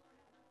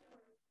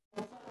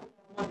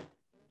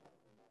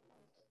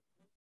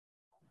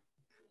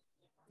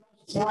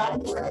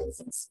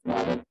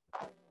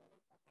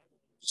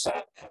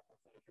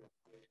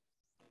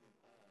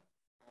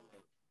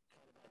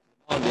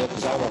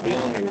 Because I won't be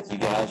on here with you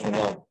guys when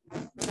I'll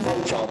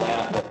approach all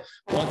that. But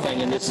one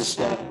thing, and this is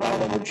stuff I don't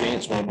know where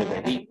Chance went,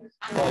 but he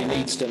probably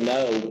needs to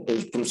know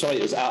is from somebody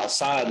that's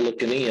outside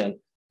looking in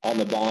on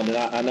the bond, and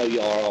I know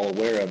y'all are all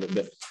aware of it,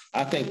 but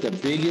I think the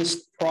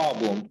biggest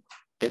problem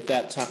at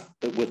that time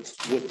with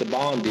the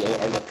bond deal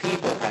are the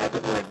people have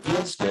that were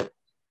against it.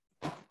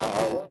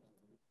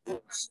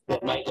 The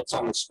maintenance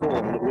on the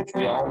school, which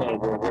we all know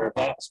we're aware of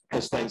that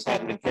because things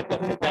hadn't been kept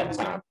up at that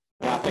time.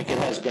 And I think it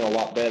has been a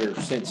lot better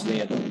since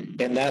then.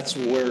 And that's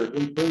where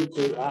We proved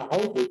to, I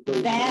hope we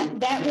proved.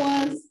 That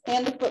was,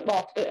 and the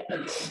football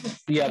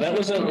field. yeah, that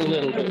was a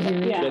little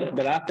bit, Yeah.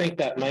 but I think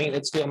that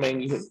maintenance still,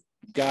 you've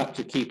got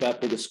to keep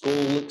up with the school,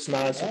 looks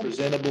nice and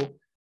presentable.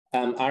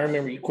 I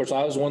remember, of course,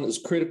 I was one that was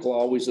critical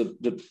always of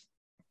the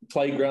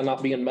playground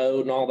not being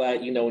mowed and all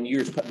that, in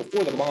years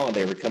before the bond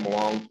ever come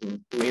along.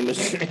 Me and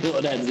Mr.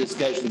 Hill had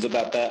discussions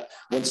about that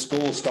when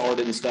school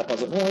started and stuff. I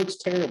was like, oh, it's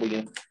terrible.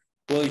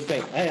 Well, you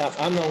think, hey,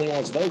 I'm the only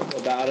ones vocal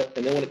about it.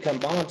 And then when it come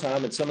bond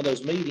time in some of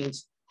those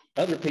meetings,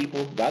 other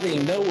people, I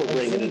didn't even know were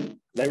bringing it.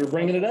 They were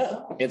bringing it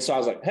up. And so I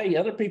was like, hey,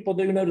 other people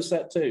do notice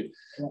that too.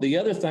 The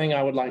other thing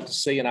I would like to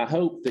see, and I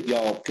hope that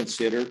y'all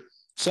consider,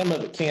 some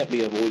of it can't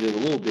be avoided a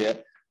little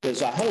bit,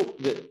 is I hope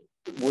that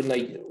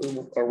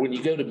when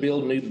you go to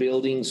build new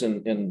buildings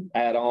and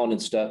add on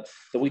and stuff,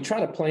 that we try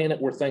to plan it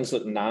where things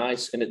look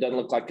nice and it doesn't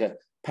look like a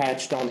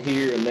patched on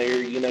here and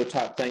there,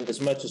 type thing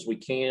as much as we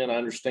can. I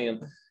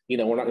understand,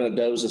 we're not going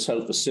to doze this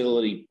whole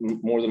facility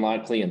more than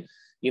likely. And,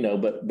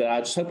 but I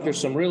just hope there's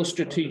some real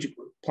strategic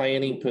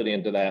planning put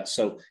into that.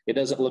 So it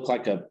doesn't look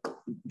like a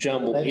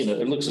jumble,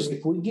 it looks as.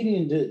 If we get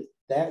into it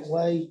that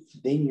way,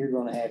 then you're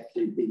going to have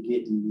to be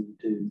getting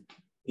into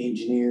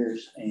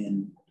engineers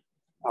and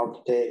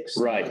architects.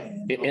 Right.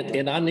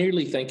 And I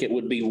nearly think it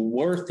would be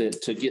worth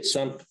it to get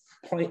some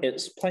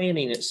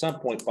planning at some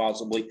point,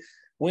 possibly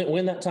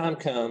when that time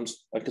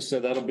comes. Like I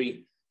said, that'll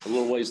be a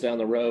little ways down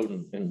the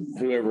road and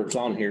whoever's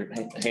on here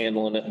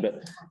handling it.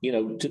 But,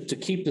 to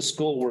keep the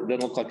school where it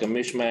doesn't look like a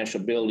mishmash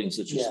of buildings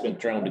that's just been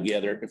thrown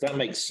together, if that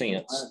makes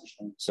sense.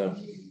 So.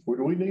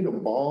 Do we need a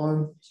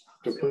bond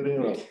to put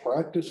in a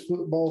practice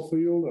football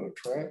field and a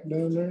track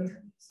down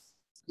there?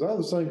 Because I have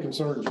the same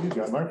concerns you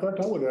got. Matter of fact,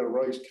 I would have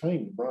raised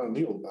Cain with Brian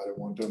Neal about it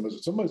one time. I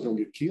said, somebody's going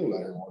to get killed out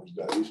here one of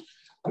these days.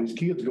 These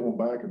kids going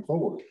back and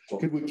forth.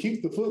 Could we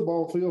keep the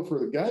football field for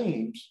the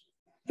games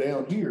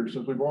down here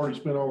since we've already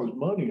spent all this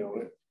money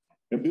on it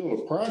and build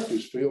a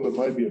practice field and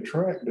maybe a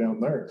track down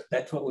there?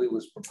 That's what we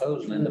was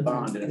proposing in the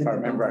bond. And if I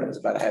remember right, it was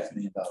about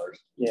 $500,000.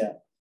 Yeah.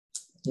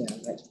 Yeah.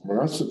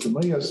 Well, to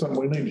me, that's something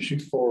we need to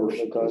shoot for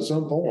at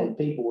some point. And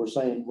people were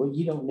saying, well,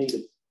 you don't need a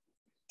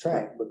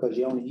track because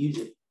you only use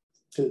it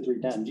 2 or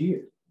 3 times a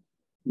year.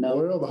 No.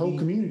 Well, the whole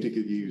community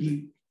could use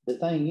it. The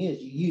thing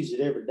is, you use it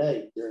every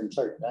day during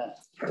certain times.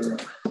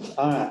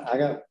 All right, I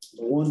got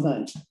one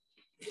thing.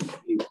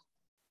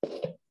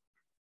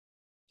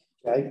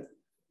 Okay,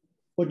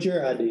 what's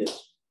your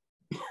ideas?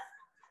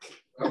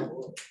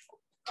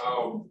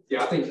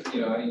 Yeah, I think,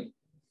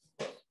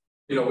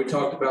 we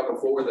talked about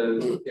before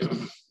the,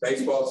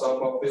 baseball,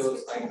 softball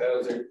fields. I think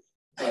those are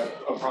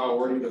a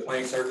priority, the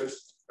playing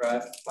surface,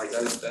 right? Like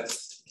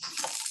that's,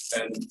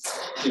 and,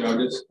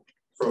 just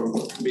from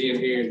being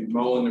here and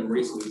mowing them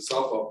recently,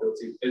 softball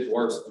fields is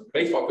worse.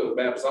 Baseball field is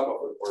bad, but softball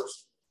field is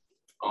worse.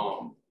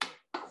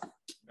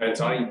 And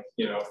so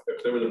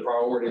if there was a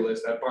priority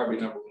list, that'd probably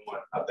be number 1,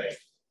 I think,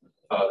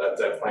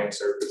 that playing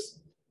surface.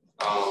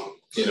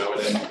 And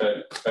then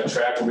that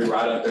track will be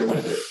right up there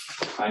with it.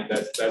 I think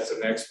that's the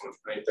next one.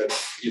 I think that's,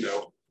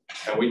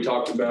 and we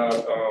talked about,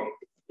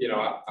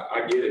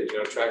 I get it,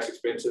 track's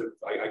expensive.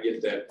 I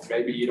get that.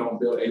 Maybe you don't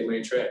build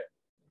 8-lane track.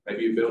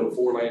 Maybe you build a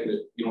 4-lane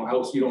that you don't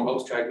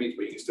host track meets,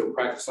 but you can still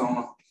practice on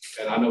them.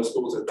 And I know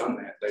schools have done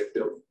that. They've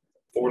built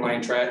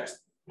 4-lane tracks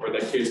where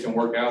their kids can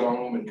work out on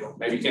them, and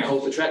maybe you can't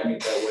host the track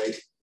meet that way,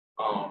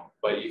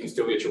 but you can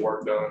still get your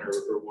work done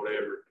or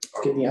whatever.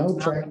 Can you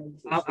hold track?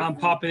 I'm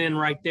popping in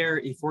right there.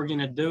 If we're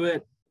gonna do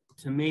it,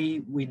 to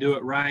me, we do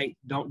it right.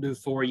 Don't do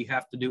 4. You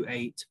have to do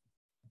 8.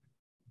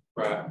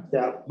 Right.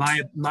 Yeah.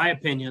 My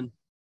opinion.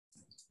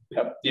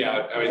 Yep.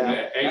 Yeah. I mean,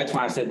 That's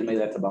why I said to me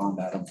that's a bond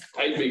item.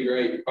 8 would be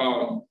great.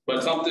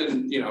 But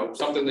something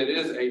that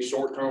is a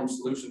short-term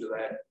solution to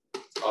that.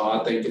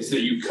 I think is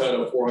that you cut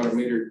a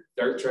 400-meter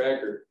dirt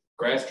track or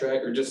grass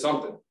track or just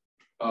something.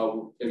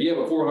 If you have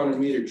a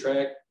 400-meter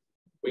track,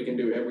 we can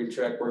do every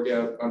track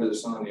workout under the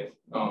sun.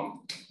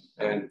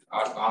 And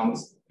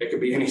it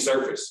could be any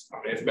surface. I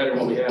mean, it's better than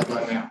what we have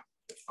right now.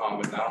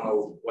 And I don't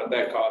know what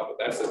that costs,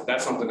 but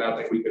that's something that I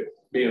think we could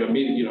be in a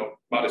meeting,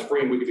 by the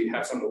spring, we could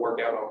have something to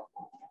work out on.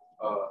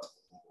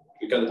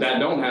 Because if that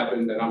don't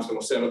happen, then I'm just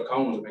going to set up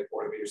cones and make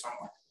 40 meters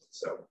somewhere.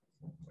 So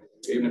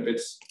even if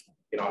it's,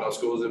 I know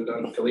schools have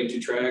done caliche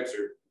tracks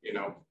or,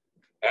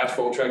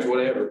 asphalt tracks,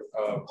 whatever.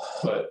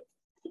 But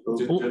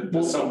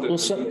just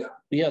something.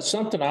 Yeah,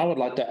 something I would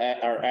like to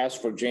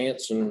ask for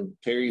Jance and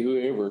Terry,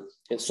 whoever,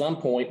 at some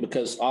point,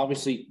 because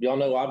obviously y'all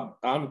know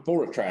I'm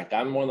for a track.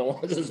 I'm one of the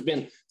ones that's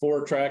been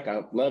for a track.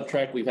 I love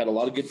track. We've had a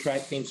lot of good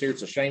track teams here.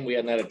 It's a shame we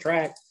hadn't had a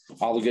track,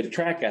 all the good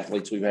track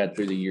athletes we've had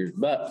through the years.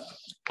 But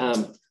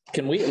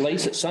can we at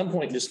least at some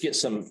point just get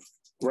some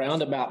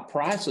roundabout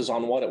prices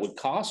on what it would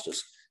cost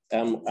us?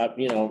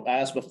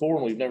 As before,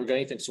 and we've never got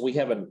anything. So we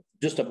have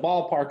just a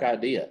ballpark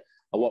idea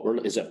of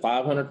what is it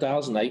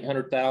 500,000,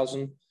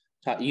 800,000?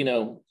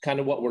 Kind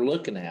of what we're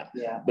looking at.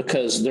 Yeah.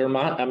 Because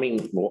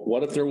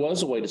what if there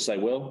was a way to say,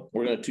 well,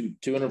 we're going to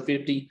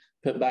 250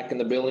 put back in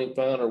the building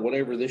fund or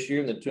whatever this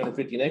year, and then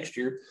 250 next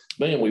year,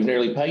 boom, we've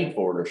nearly paid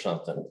for it or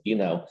something.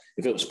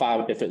 If it was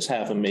if it's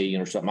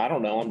 $500,000 or something, I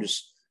don't know. I'm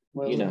just,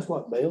 that's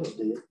what Bales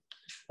did.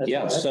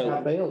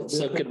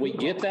 So could we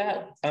get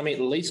that? I mean,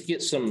 at least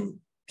get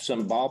some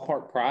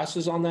ballpark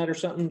prices on that or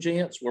something,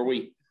 Jance, where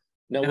we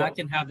know. And I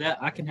can have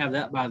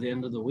that by the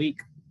end of the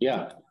week.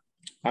 Yeah.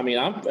 I mean,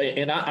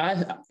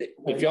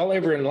 if y'all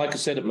ever, and like I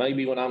said, it may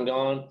be when I'm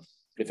gone,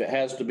 if it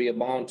has to be a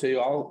bond too,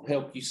 I'll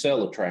help you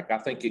sell a track. I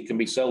think it can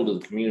be sold to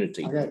the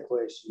community. I got a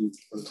question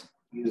for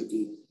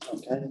you,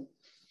 okay?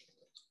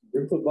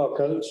 Your football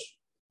coach,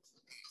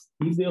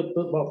 you build a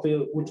football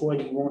field, which way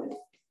do you want it?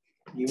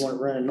 You want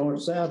it running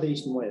north, south,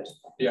 east, and west?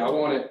 Yeah, I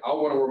want it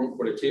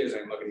where the kids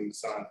ain't looking in the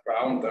sun. But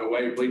I want the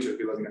away bleachers to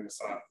be looking in the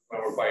sun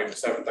when we're playing at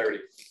 7:30.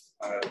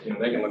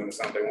 They can look in the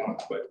sun if they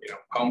want, but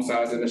home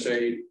side's in the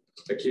shade.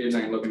 The kids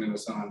ain't looking in the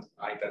sun.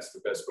 I think that's the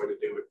best way to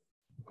do it.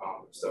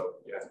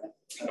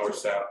 North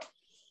south.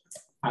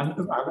 I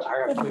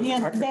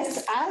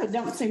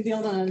don't see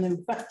building a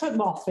new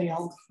football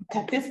field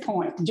at this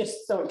point,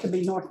 just so it could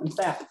be north and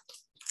south.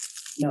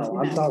 No,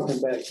 I'm talking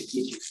about to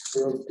get your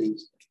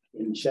facilities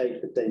in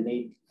shape that they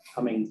need.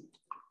 I mean,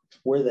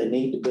 where they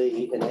need to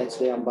be, and that's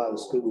down by the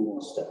school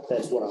and stuff.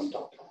 That's what I'm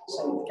talking about.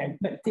 So, okay,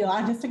 but still,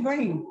 I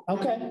disagree.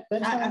 Okay,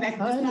 that's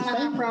not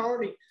our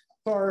priority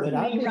for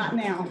me right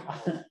now.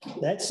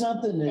 That's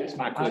something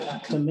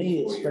that to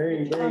me is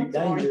very, very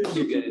dangerous.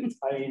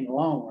 In the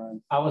long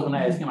run. I was going to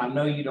ask him. I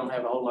know you don't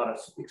have a whole lot of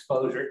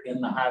exposure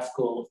in the high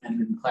school and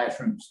in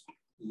classrooms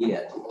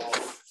yet,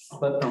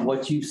 but from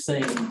what you've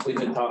seen, we've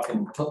been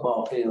talking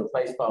football fields,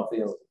 baseball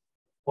fields.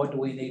 What do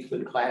we need for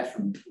the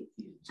classrooms with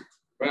kids?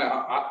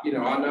 Well, I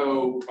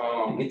know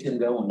get them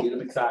going, get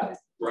them excited.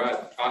 Right.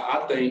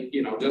 I think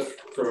just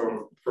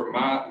from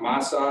my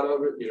side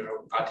of it,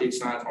 I teach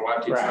science. My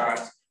wife teaches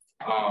science.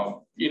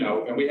 And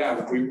we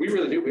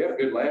really do. We have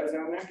good labs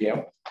down there.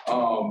 Yeah.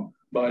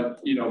 But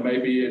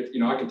maybe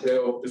I can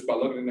tell just by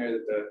looking in there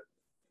that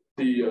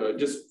we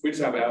just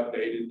have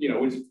outdated.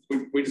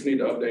 We just need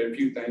to update a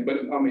few things. But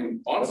I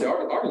mean, honestly,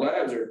 our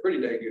labs are in pretty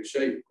dang good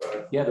shape.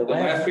 The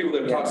last people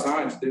that taught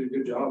science did a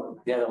good job.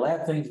 Yeah, the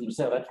lab things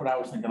themselves. That's what I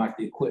was thinking. Like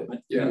the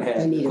equipment. Yeah. You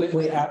have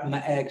equipment out in the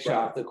ag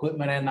shop, the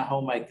equipment in the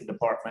homemaking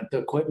department, the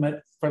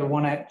equipment for the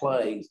one-act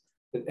plays.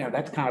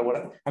 That's kind of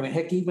what, I mean,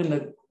 heck, even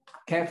the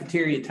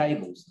cafeteria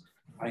tables.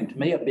 I mean, to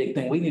me, a big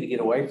thing, we need to get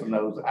away from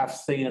those. I've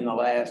seen in the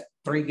last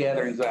 3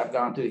 gatherings that I've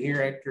gone to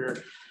here,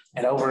 Hector,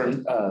 and over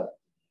in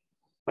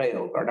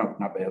Bale, or no,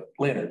 not Bale,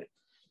 Leonard.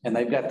 And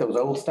they've got those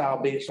old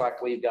style bench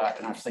like we've got.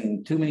 And I've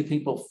seen too many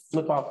people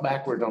flip off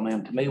backwards on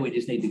them. To me, we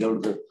just need to go to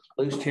the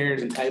loose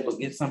chairs and tables,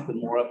 get something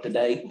more up to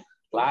date,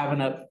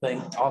 liven up the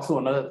thing. Also,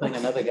 another thing,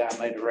 another guy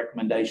made a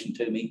recommendation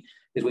to me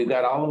is we've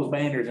got all those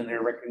banners in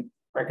there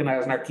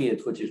recognizing our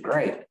kids, which is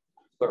great,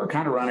 but we're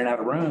kind of running out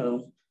of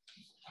room.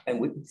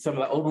 And some of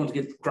the old ones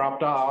get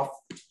dropped off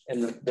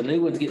and the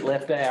new ones get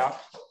left out.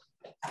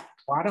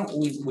 Why don't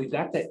we've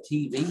got that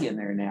TV in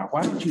there now.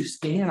 Why don't you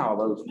scan all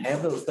those and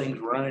have those things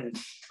running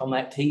on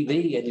that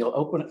TV, and you'll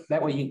open it.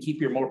 That way you can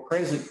keep your more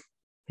present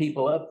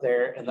people up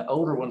there and the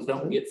older ones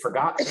don't get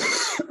forgotten.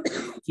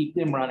 Keep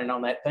them running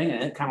on that thing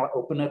and it kind of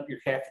open up your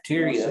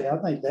cafeteria. See, I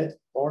think that's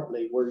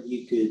partly where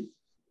you could,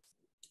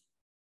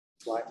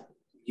 like,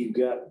 you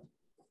got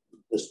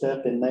the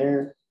stuff in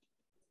there.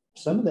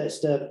 Some of that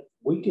stuff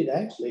we could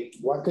actually,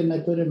 why couldn't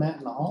they put them out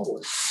in the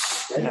hallway?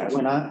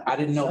 When I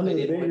didn't know they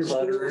didn't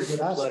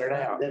clutter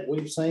out that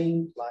we've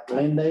seen, like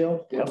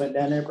Glendale, went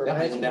down there for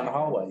hanging down the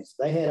hallways.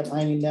 They had them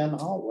hanging down the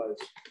hallways.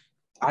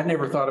 I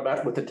never thought about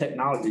it with the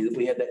technology that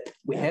we had. That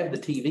we have the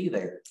TV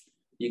there.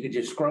 You could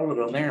just scroll it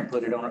on there and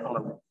put it on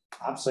a.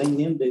 I've seen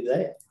them do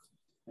that.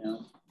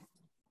 You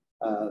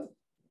know,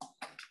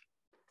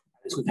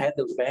 we've had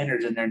those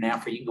banners in there now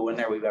for you can go in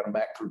there. We've got them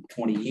back for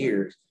 20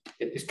 years.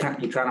 It's kind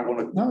of, you're trying to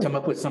want to come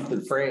up with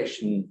something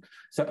fresh and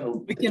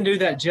something. We can do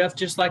that, Jeff,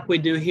 just like we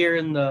do here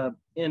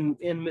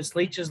in Miss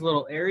Leach's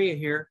little area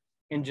here,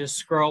 and just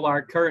scroll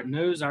our current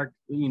news.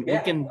 We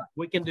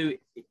can do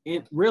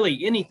it,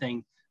 really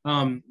anything.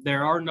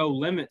 There are no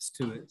limits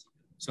to it,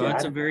 so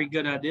that's a very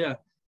good idea.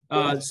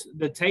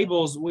 The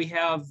tables, we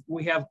have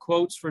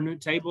quotes for new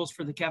tables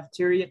for the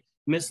cafeteria.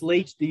 Miss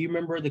Leach, do you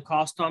remember the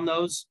cost on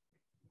those?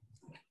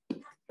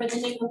 For the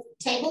new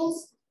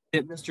tables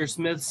that Mr.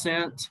 Smith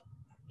sent?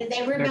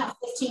 They were about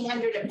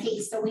 $1,500 a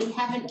piece, so we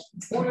haven't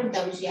ordered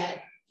those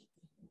yet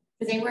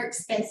because they were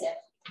expensive.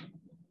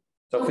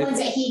 So the ones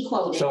that he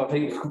quoted. So if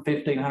he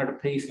 $1,500 a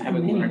piece, and how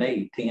many we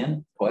need?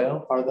 10,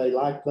 12? Are they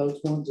like those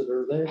ones that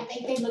are there? I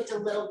think they looked a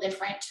little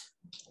different.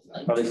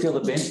 Are they still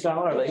the bench style?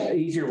 Or are they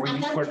easier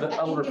where the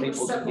older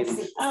people can get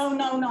them? Oh,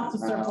 no, not the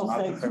circle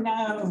seats.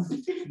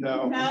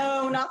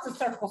 No, not the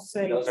circle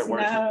seats. Those are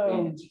worse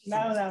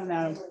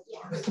No.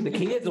 The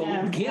kids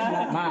won't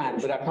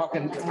mind, but I'm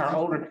talking our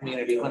older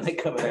community when they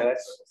come in there,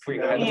 that's where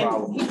you have a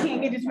problem. You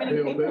can't get as many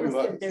people to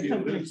sit there. So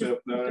there's just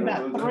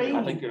about 3.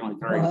 I think there's only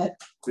 3.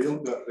 Bill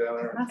got down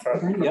there.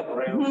 Yep.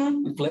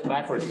 Flip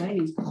backwards.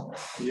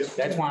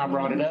 That's why I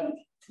brought it up.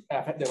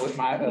 There was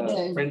my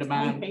friend of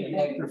mine,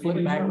 Hector,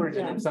 flipped backwards,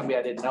 and then somebody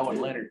I didn't know, and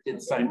Leonard did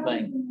the same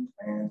thing.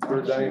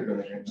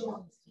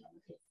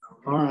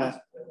 All right.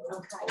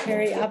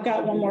 Terry, I've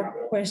got one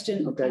more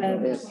question. Okay, go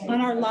ahead.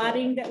 On our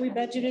lighting that we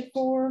budgeted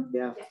for,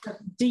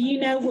 do you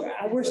know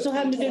we're still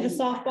having to do the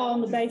softball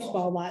and the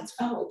baseball lights?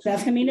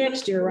 That's gonna be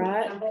next year,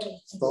 right?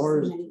 As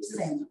far as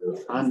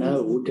I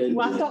know, we could.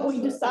 Well, I thought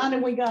we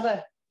decided we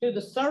gotta do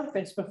the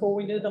surface before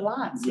we do the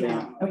lights.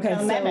 Yeah. Okay,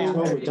 so that's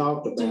what we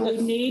talked about. do we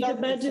need to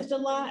budget the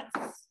lights?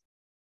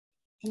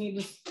 Can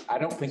you just? I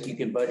don't think you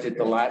can budget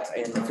the lights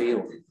and the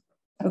field.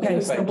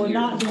 Okay, so we're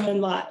not doing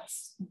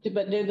lights,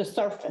 but do the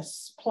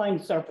surface, plain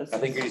surface. I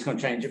think you're just going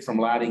to change it from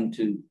lighting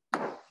to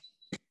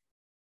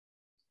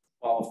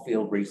ball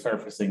field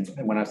resurfacing.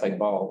 And when I say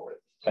ball,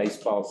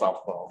 baseball,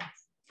 softball.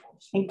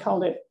 And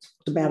call it.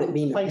 It's about it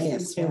being a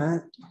mess,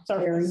 right?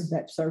 Surface.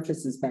 That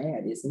surface is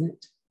bad, isn't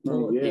it?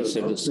 Oh, yeah. He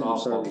said the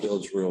softball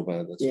field's real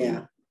bad.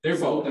 Yeah. They're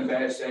both in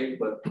bad shape,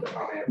 but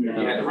I mean,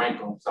 you had to rank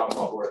them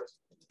softball works.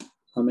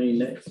 I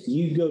mean,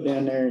 you go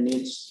down there and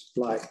it's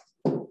like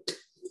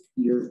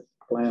you're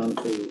clown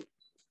food.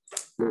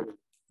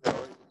 I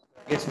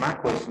guess my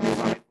question is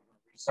on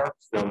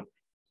resurface them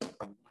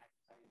from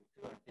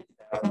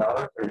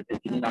 $250,000, or did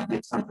you not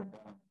get something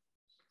done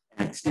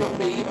and still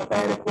be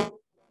available?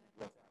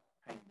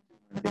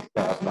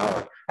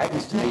 $250,000. That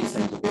just to me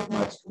seems a bit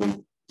much to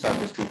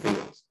resurface 2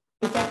 fields.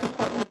 Is that the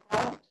part of the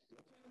product?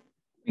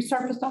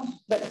 Resurface them,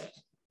 but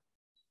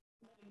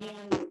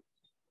again,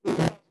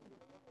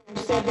 you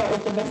said that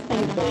was the best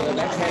thing to do.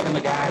 That's having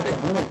the guy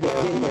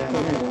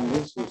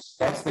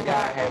that's the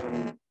guy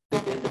having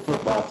that did the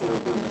football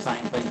field doing the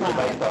same thing for the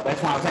baseball.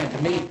 That's why I was saying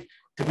to me,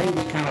 we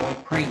kind of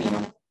went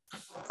premium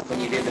when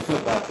you did the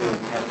football field.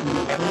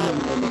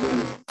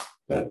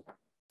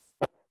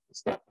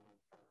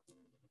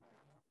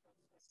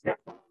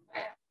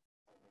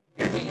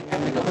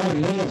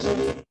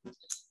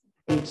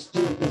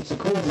 It's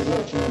according to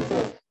what you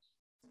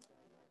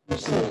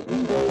said. You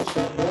know,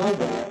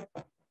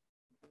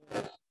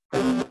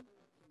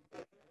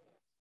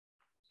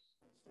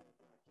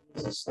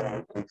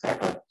 stuff like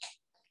that.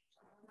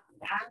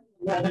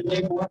 Rather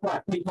than work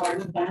like we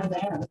started down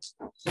there.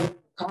 So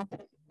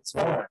confidence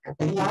work.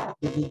 Yeah,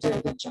 did you do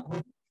a good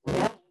job?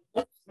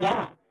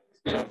 Yeah.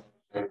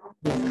 And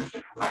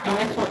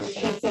that's what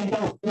she said,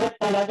 don't let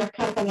that that other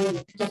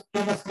company just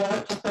give us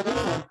work to put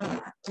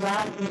in,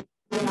 right?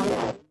 You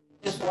know,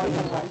 just one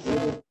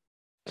of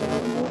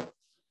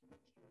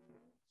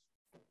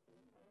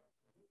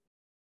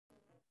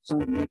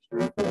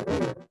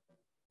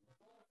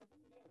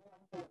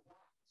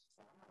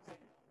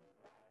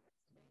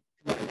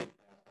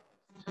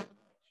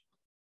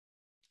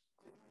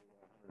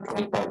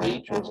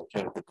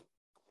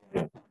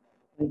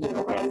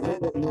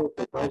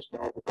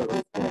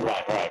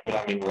Right, but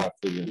I mean,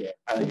 roughly. Yeah,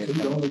 I think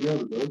it's all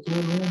together, though. It's all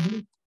around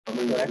here. I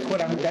mean, that's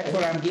what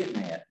I'm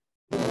getting at.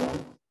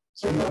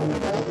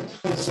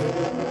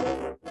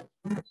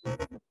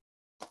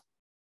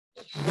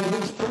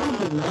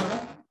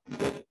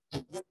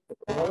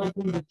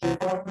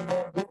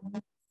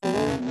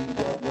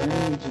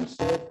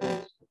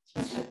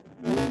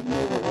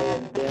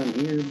 Down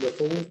here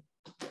before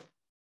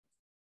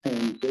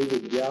and do the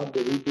job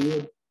that he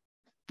did.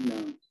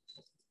 No.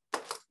 I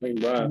mean,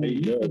 Brian, he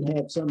You does. can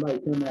have somebody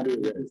come out here,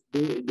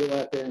 go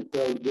out there and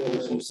throw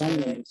together some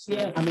sand.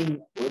 Yeah. I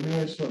mean, let me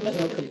ask you something.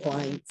 No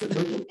complaints.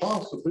 There's a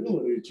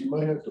possibility that you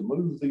may have to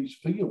move these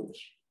fields.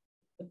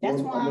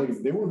 That's Well, I why.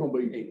 mean, they were gonna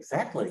be,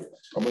 Exactly.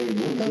 I mean,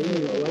 we're gonna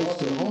be a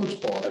lot of hard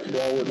spot. But I'm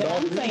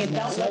saying,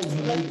 let's don't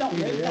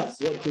move figure out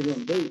those. what you're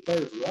gonna do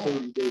first before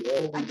you do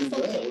that. We do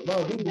that. We're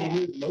not doing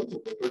it, no,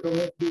 but they're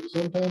gonna have to do it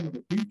sometime in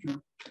the future.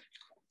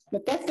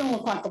 But that's gonna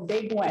look like a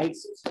big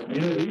waste.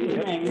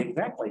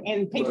 Exactly.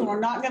 And people are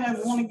not gonna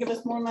wanna give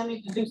us more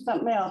money to do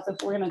something else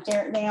if we're gonna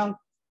tear it down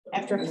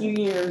after a few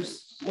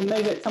years and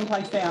move it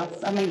someplace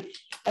else. I mean,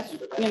 that's,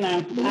 you know,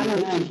 I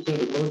don't know.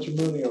 Spent a bunch of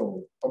money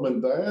on, I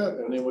mean, that,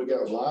 and then we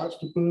got lights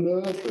to put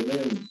up,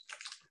 and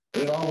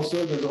then all of a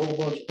sudden, there's a whole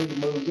bunch of people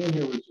moved in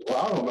here, which,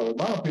 well, I don't know, in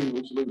my opinion,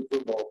 we should leave the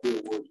football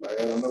field where it's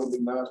at. I know it'd be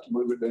nice to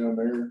move it down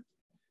there,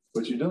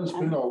 but you done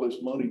spend all this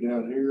money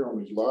down here on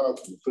these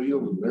lights and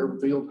field and their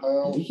field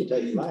house. You should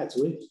take the lights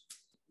with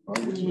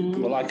you.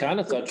 Well, I kind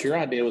of thought your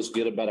idea was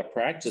good about a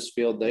practice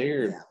field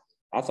there.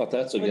 I thought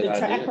that's a With good the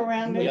track idea.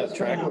 around it. Yeah, the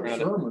track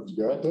around it. Sherman's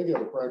got, they got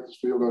a practice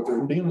field out there,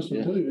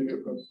 Denison too, they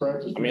got a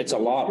practice. I mean, it's a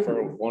lot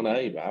for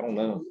 1A, but I don't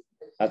know.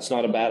 That's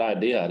not a bad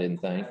idea, I didn't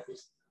think.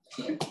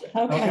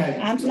 Okay,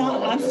 I'm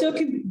still,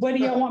 what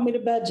do y'all want me to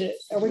budget?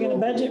 Are we gonna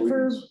budget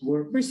for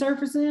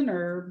resurfacing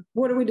or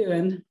what are we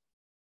doing?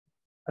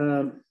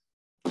 I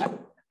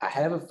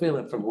have a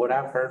feeling from what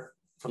I've heard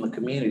from the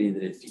community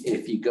that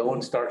if you go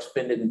and start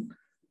spending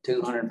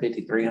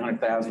 $250,000,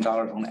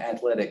 $300,000 on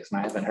athletics, and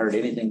I haven't heard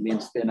anything being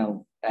spent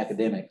on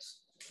academics,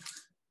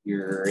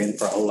 you're in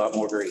for a whole lot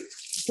more grief.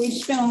 We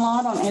spent a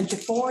lot on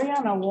Eduphoria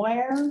and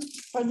Aware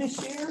for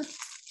this year.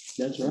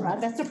 That's right. Right,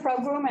 that's a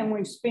program, and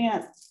we've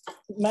spent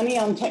money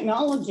on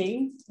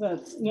technology,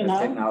 but you know.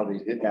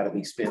 Technology's got to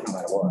be spent no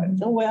matter what.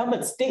 Well,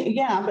 but still,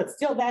 yeah, but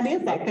still that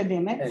is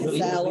academic. And we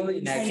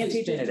didn't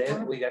actually spend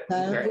it. We got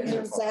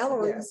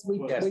Salaries. We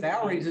got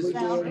salaries.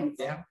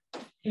 Yeah.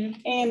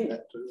 And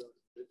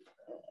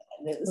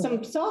some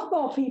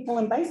softball people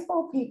and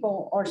baseball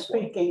people are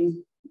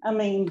speaking. I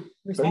mean,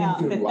 that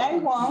they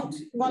won't.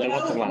 Well,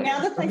 now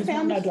that they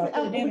found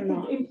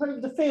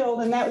improve the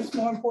field, and that was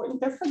more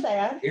important there for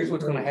that. Here's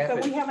what's going to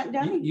happen. So we haven't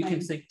done anything. You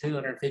can sink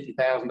 $250,000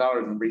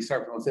 in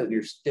resurfacing the field, and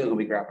you're still going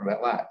to be griping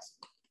about lights.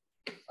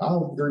 I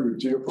don't agree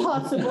with you.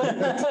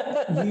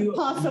 Possibly.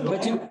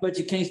 Possibly. But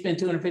you can't spend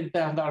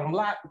 $250,000 on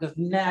light because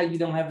now you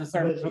don't have the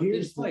service.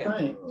 Here's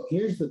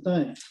the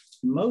thing.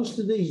 Most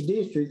of these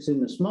districts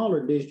in the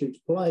smaller districts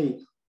play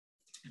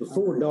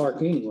before dark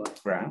anyway.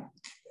 Right.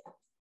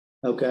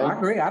 Okay. I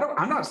agree.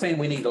 I'm not saying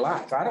we need the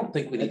lights. I don't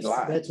think we need the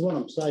lights. That's what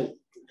I'm saying.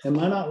 Am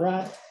I not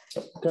right?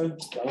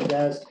 Coach,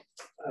 guys,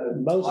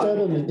 most of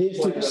them, the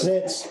district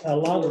sets a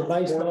lot of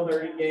baseball.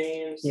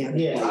 Games.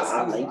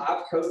 Yeah.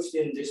 I've coached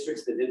in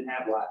districts that didn't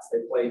have lights. They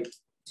played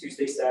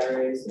Tuesday,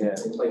 Saturdays. Yeah.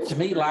 To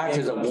me, lights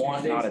is a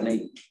want, not a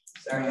need.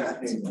 Yeah,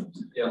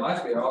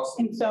 lights be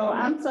awesome. And so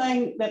I'm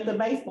saying that the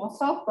baseball,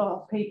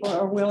 softball people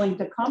are willing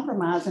to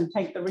compromise and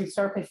take the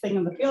resurfacing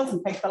of the fields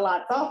and take the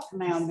lights off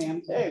now and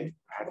then too.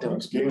 I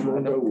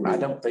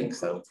don't think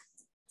so.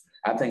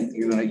 I think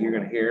you're gonna hear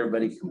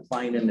everybody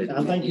complaining that.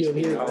 I think you'll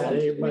hear about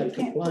everybody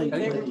complaining.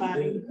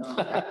 Everybody.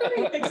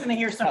 We're fixing to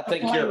hear some I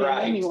think you're complaining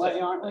right. anyway,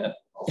 aren't we?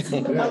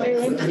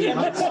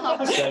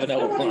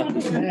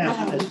 701.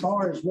 Now, as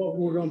far as what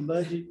we're gonna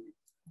budget,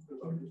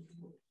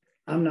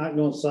 I'm not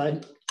gonna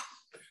say.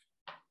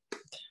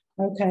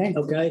 Okay,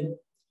 Okay.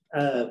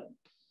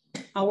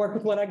 I'll work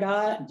with what I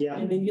got. Yeah.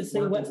 And then you'll see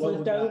what's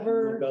left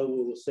over.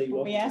 We'll see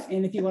what. We asked,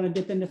 And if you want to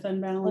dip into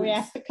fund balance. we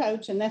asked the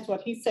coach, and that's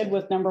what he said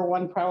was number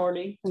one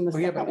priority. And the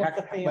Well, yeah, second was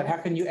the but field. how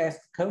can you ask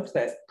the coach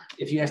that?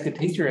 If you ask a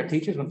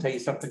teacher's gonna tell you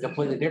something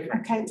completely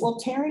different. Okay, well,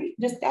 Terry,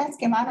 just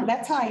ask him.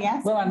 That's how he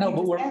asked. Well, I know, him.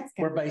 but Just ask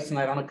him. we're basing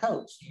that on a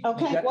coach.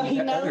 Okay, well, he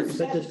knows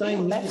But the that's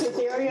thing that's is, his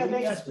area of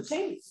we got-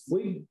 expertise.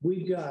 We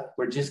got.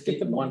 We're just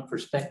getting one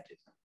perspective.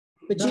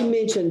 But you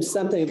mentioned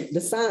something,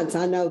 the science,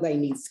 I know they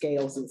need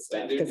scales and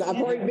stuff, because I've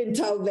already been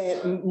told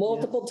that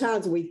multiple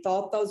times. We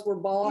thought those were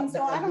bought. And so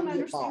but I they don't didn't get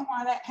understand bought.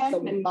 why that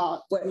hasn't been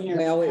bought.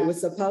 Well, it was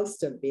supposed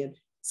to have been.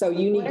 So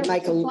you need to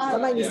make a,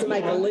 somebody needs to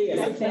make a list.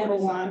 That's number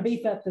one.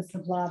 Beef up the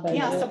supply base.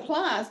 Yeah,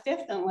 supplies,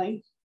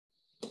 definitely.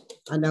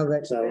 I know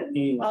that. So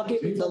anyway. I'll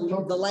give you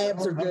The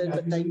labs are good,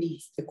 but they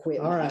need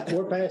equipment. All right,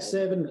 we're past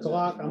 7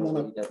 o'clock. I'm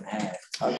gonna